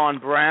 John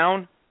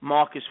Brown,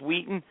 Marcus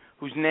Wheaton,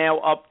 who's now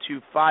up to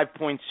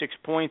 5.6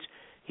 points.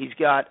 He's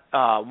got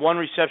one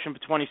reception for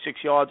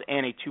 26 yards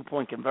and a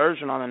 2-point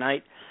conversion on the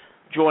night.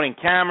 Jordan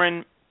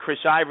Cameron, Chris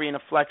Ivory in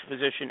a flex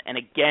position, and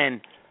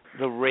again,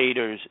 the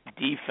Raiders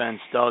defense,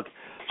 Doug.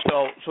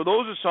 So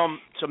those are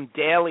some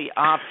daily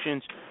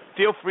options.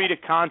 Feel free to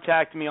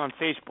contact me on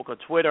Facebook or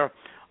Twitter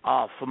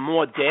for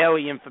more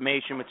daily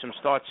information with some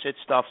start-sit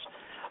stuffs.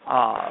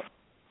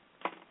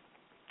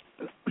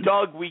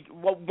 Doug,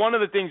 one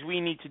of the things we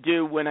need to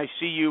do when I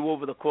see you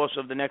over the course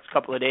of the next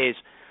couple of days,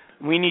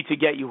 we need to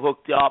get you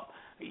hooked up,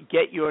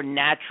 get your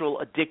natural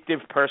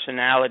addictive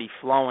personality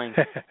flowing,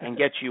 and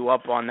get you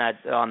up on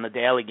the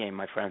daily game,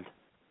 my friend.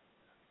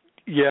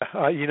 Yeah,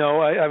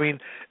 I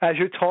mean, as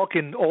you're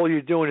talking, all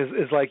you're doing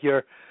is like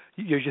you're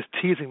just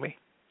teasing me,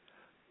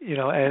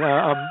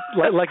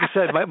 And like you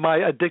said, my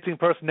addicting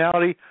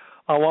personality,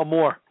 I want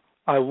more.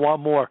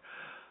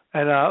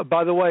 And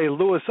by the way,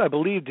 Lewis, I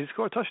believe, did he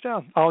score a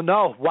touchdown? Oh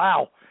no!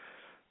 Wow,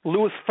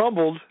 Lewis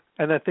fumbled,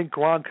 and I think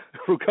Gronk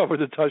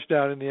recovered the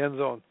touchdown in the end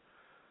zone.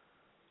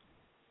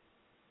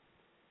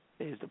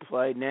 Here's the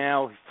play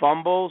now. He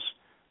fumbles.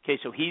 Okay,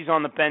 so he's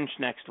on the bench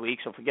next week.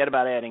 So forget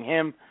about adding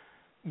him.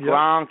 Yep.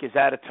 Gronk, is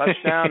that a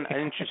touchdown?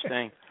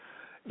 Interesting.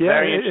 Yeah,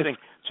 very interesting.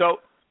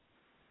 So,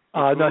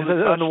 no, he's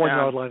on the 1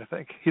 yard line. I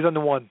think he's on the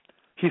one.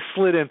 He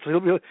slid in,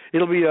 so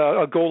it'll be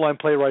a goal line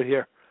play right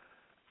here.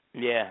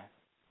 Yeah,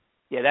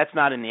 that's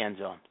not in the end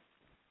zone.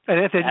 And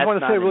Anthony, I just want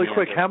to say really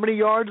quick, how many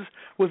yards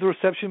was the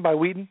reception by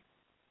Wheaton?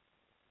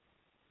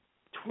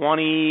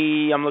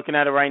 20. I'm looking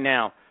at it right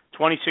now.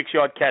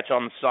 26-yard catch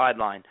on the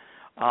sideline.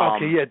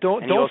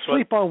 Don't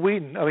sleep on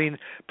Wheaton. I mean,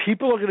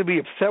 people are going to be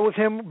upset with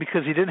him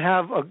because he didn't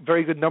have a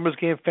very good numbers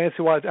game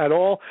fantasy-wise at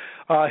all.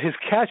 His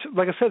catch,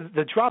 like I said,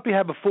 the drop he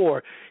had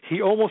before,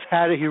 he almost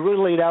had it. He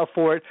really laid out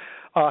for it.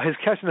 His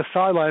catch on the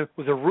sideline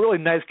was a really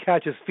nice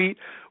catch. His feet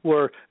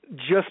were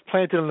just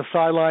planted on the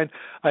sideline.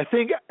 I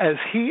think as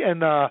he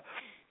and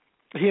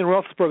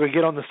Roethlisberger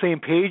get on the same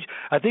page,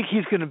 I think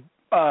he's going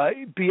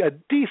to be a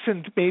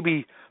decent,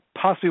 maybe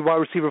possibly wide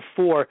receiver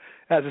 4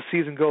 as the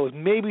season goes.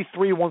 Maybe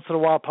 3 once in a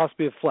while,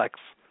 possibly a flex.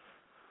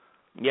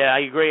 Yeah, I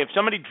agree. If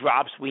somebody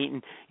drops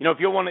Wheaton, if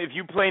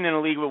you're playing in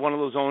a league with one of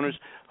those owners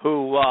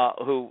who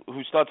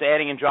starts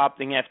adding and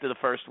dropping after the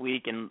first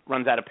week and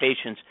runs out of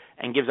patience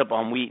and gives up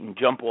on Wheaton,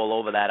 jump all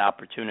over that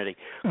opportunity.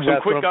 Some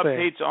quick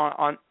updates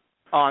on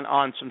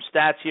some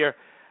stats here.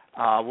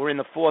 We're in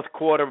the fourth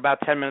quarter, about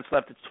 10 minutes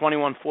left. It's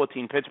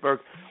 21-14 Pittsburgh.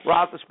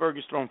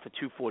 Roethlisberger's thrown for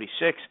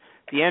 246.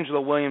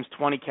 D'Angelo Williams,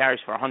 20 carries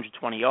for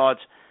 120 yards.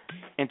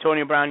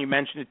 Antonio Brown, you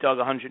mentioned it, Doug,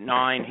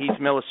 109. Heath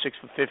Miller, 6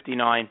 for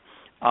 59,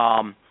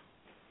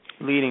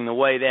 leading the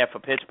way there for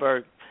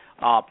Pittsburgh.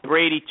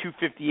 Brady,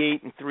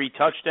 258 and 3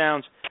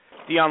 touchdowns.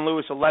 Deion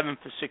Lewis, 11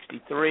 for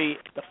 63.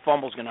 The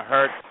fumble's going to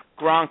hurt.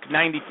 Gronk,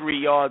 93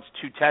 yards,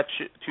 2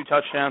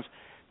 touchdowns.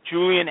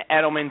 Julian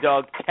Edelman,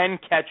 Doug, 10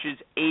 catches,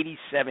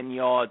 87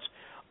 yards.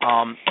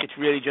 It's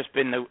really just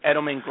been the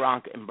Edelman,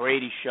 Gronk, and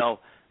Brady show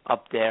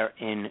up there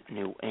in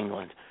New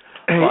England.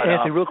 Hey,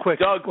 Anthony, real quick.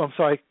 Doug. I'm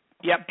sorry.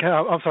 Yep.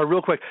 I'm sorry,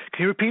 real quick.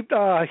 Can you repeat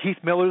Heath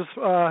Miller's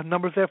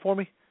numbers there for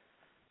me?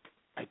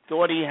 I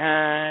thought he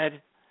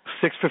had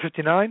 6 for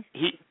 59.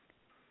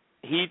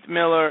 Heath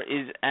Miller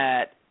is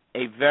at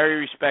a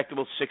very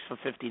respectable 6 for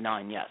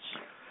 59. Yes.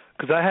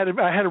 Because I had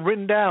it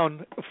written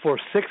down for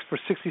 6 for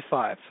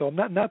 65. So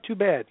not too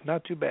bad.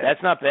 Not too bad.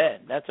 That's not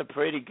bad. That's a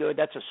pretty good.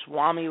 That's a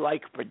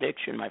Swami-like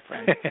prediction, my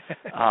friend.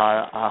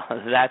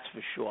 That's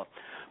for sure.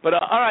 But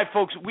all right,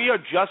 folks, we are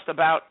just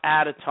about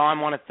out of time.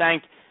 I want to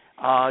thank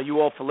you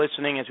all for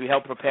listening as we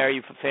help prepare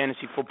you for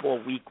Fantasy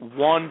Football Week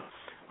 1.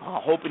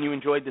 Hoping you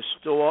enjoyed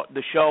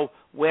the show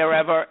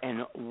wherever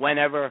and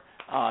whenever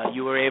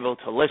you were able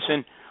to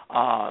listen,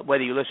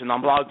 whether you listen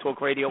on Blog Talk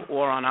Radio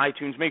or on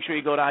iTunes. Make sure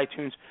you go to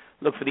iTunes,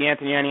 look for the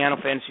Anthony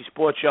Aniano Fantasy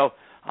Sports Show,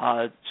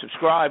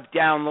 subscribe,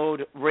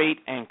 download, rate,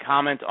 and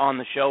comment on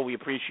the show. We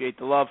appreciate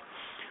the love.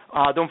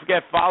 Don't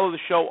forget, follow the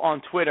show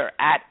on Twitter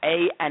at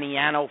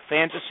 @Aniano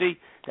Fantasy.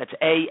 That's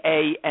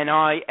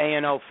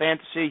AANIANO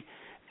Fantasy.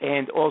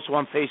 And also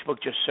on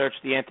Facebook, just search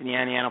the Anthony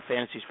Aniano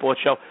Fantasy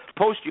Sports Show.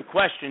 Post your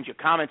questions, your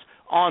comments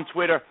on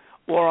Twitter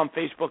or on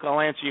Facebook.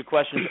 I'll answer your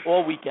questions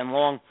all weekend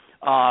long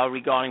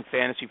regarding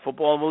fantasy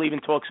football. We'll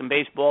even talk some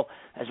baseball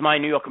as my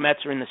New York Mets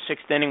are in the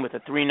 6th inning with a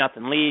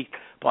 3-0 lead.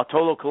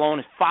 Bartolo Colon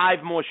has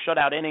 5 more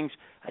shutout innings.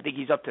 I think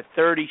he's up to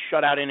 30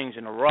 shutout innings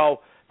in a row.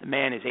 The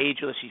man is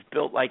ageless. He's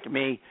built like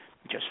me,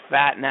 just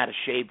fat and out of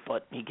shape,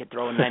 but he can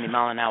throw a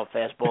 90-mile-an-hour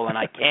fastball, and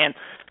I can't.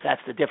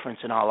 That's the difference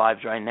in our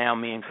lives right now,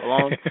 me and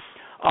Colon.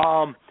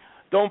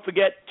 Don't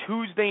forget,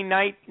 Tuesday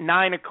night,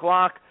 9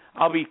 o'clock,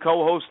 I'll be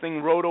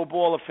co-hosting Roto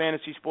Ball of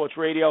Fantasy Sports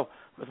Radio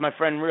with my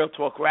friend Real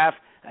Talk Raph,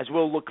 as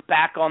we'll look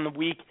back on the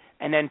week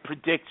and then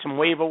predict some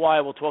waiver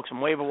wire. We'll talk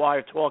some waiver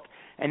wire talk.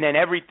 And then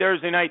every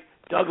Thursday night,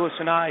 Douglas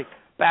and I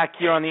back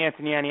here on the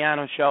Anthony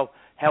Aniano Show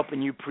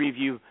helping you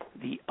preview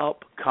the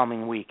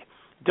upcoming week.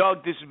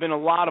 Doug, this has been a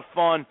lot of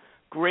fun.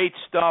 Great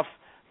stuff.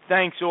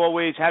 Thanks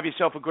always. Have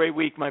yourself a great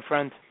week, my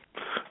friend.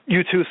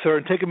 You too, sir.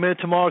 And take a minute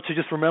tomorrow to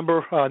just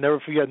remember, never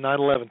forget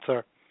 9/11,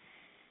 sir.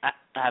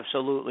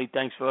 Absolutely.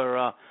 Thanks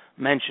for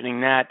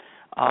mentioning that.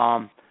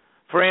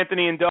 For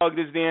Anthony and Doug,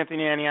 this is the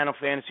Anthony Aniano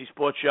Fantasy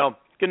Sports Show.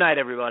 Good night,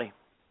 everybody.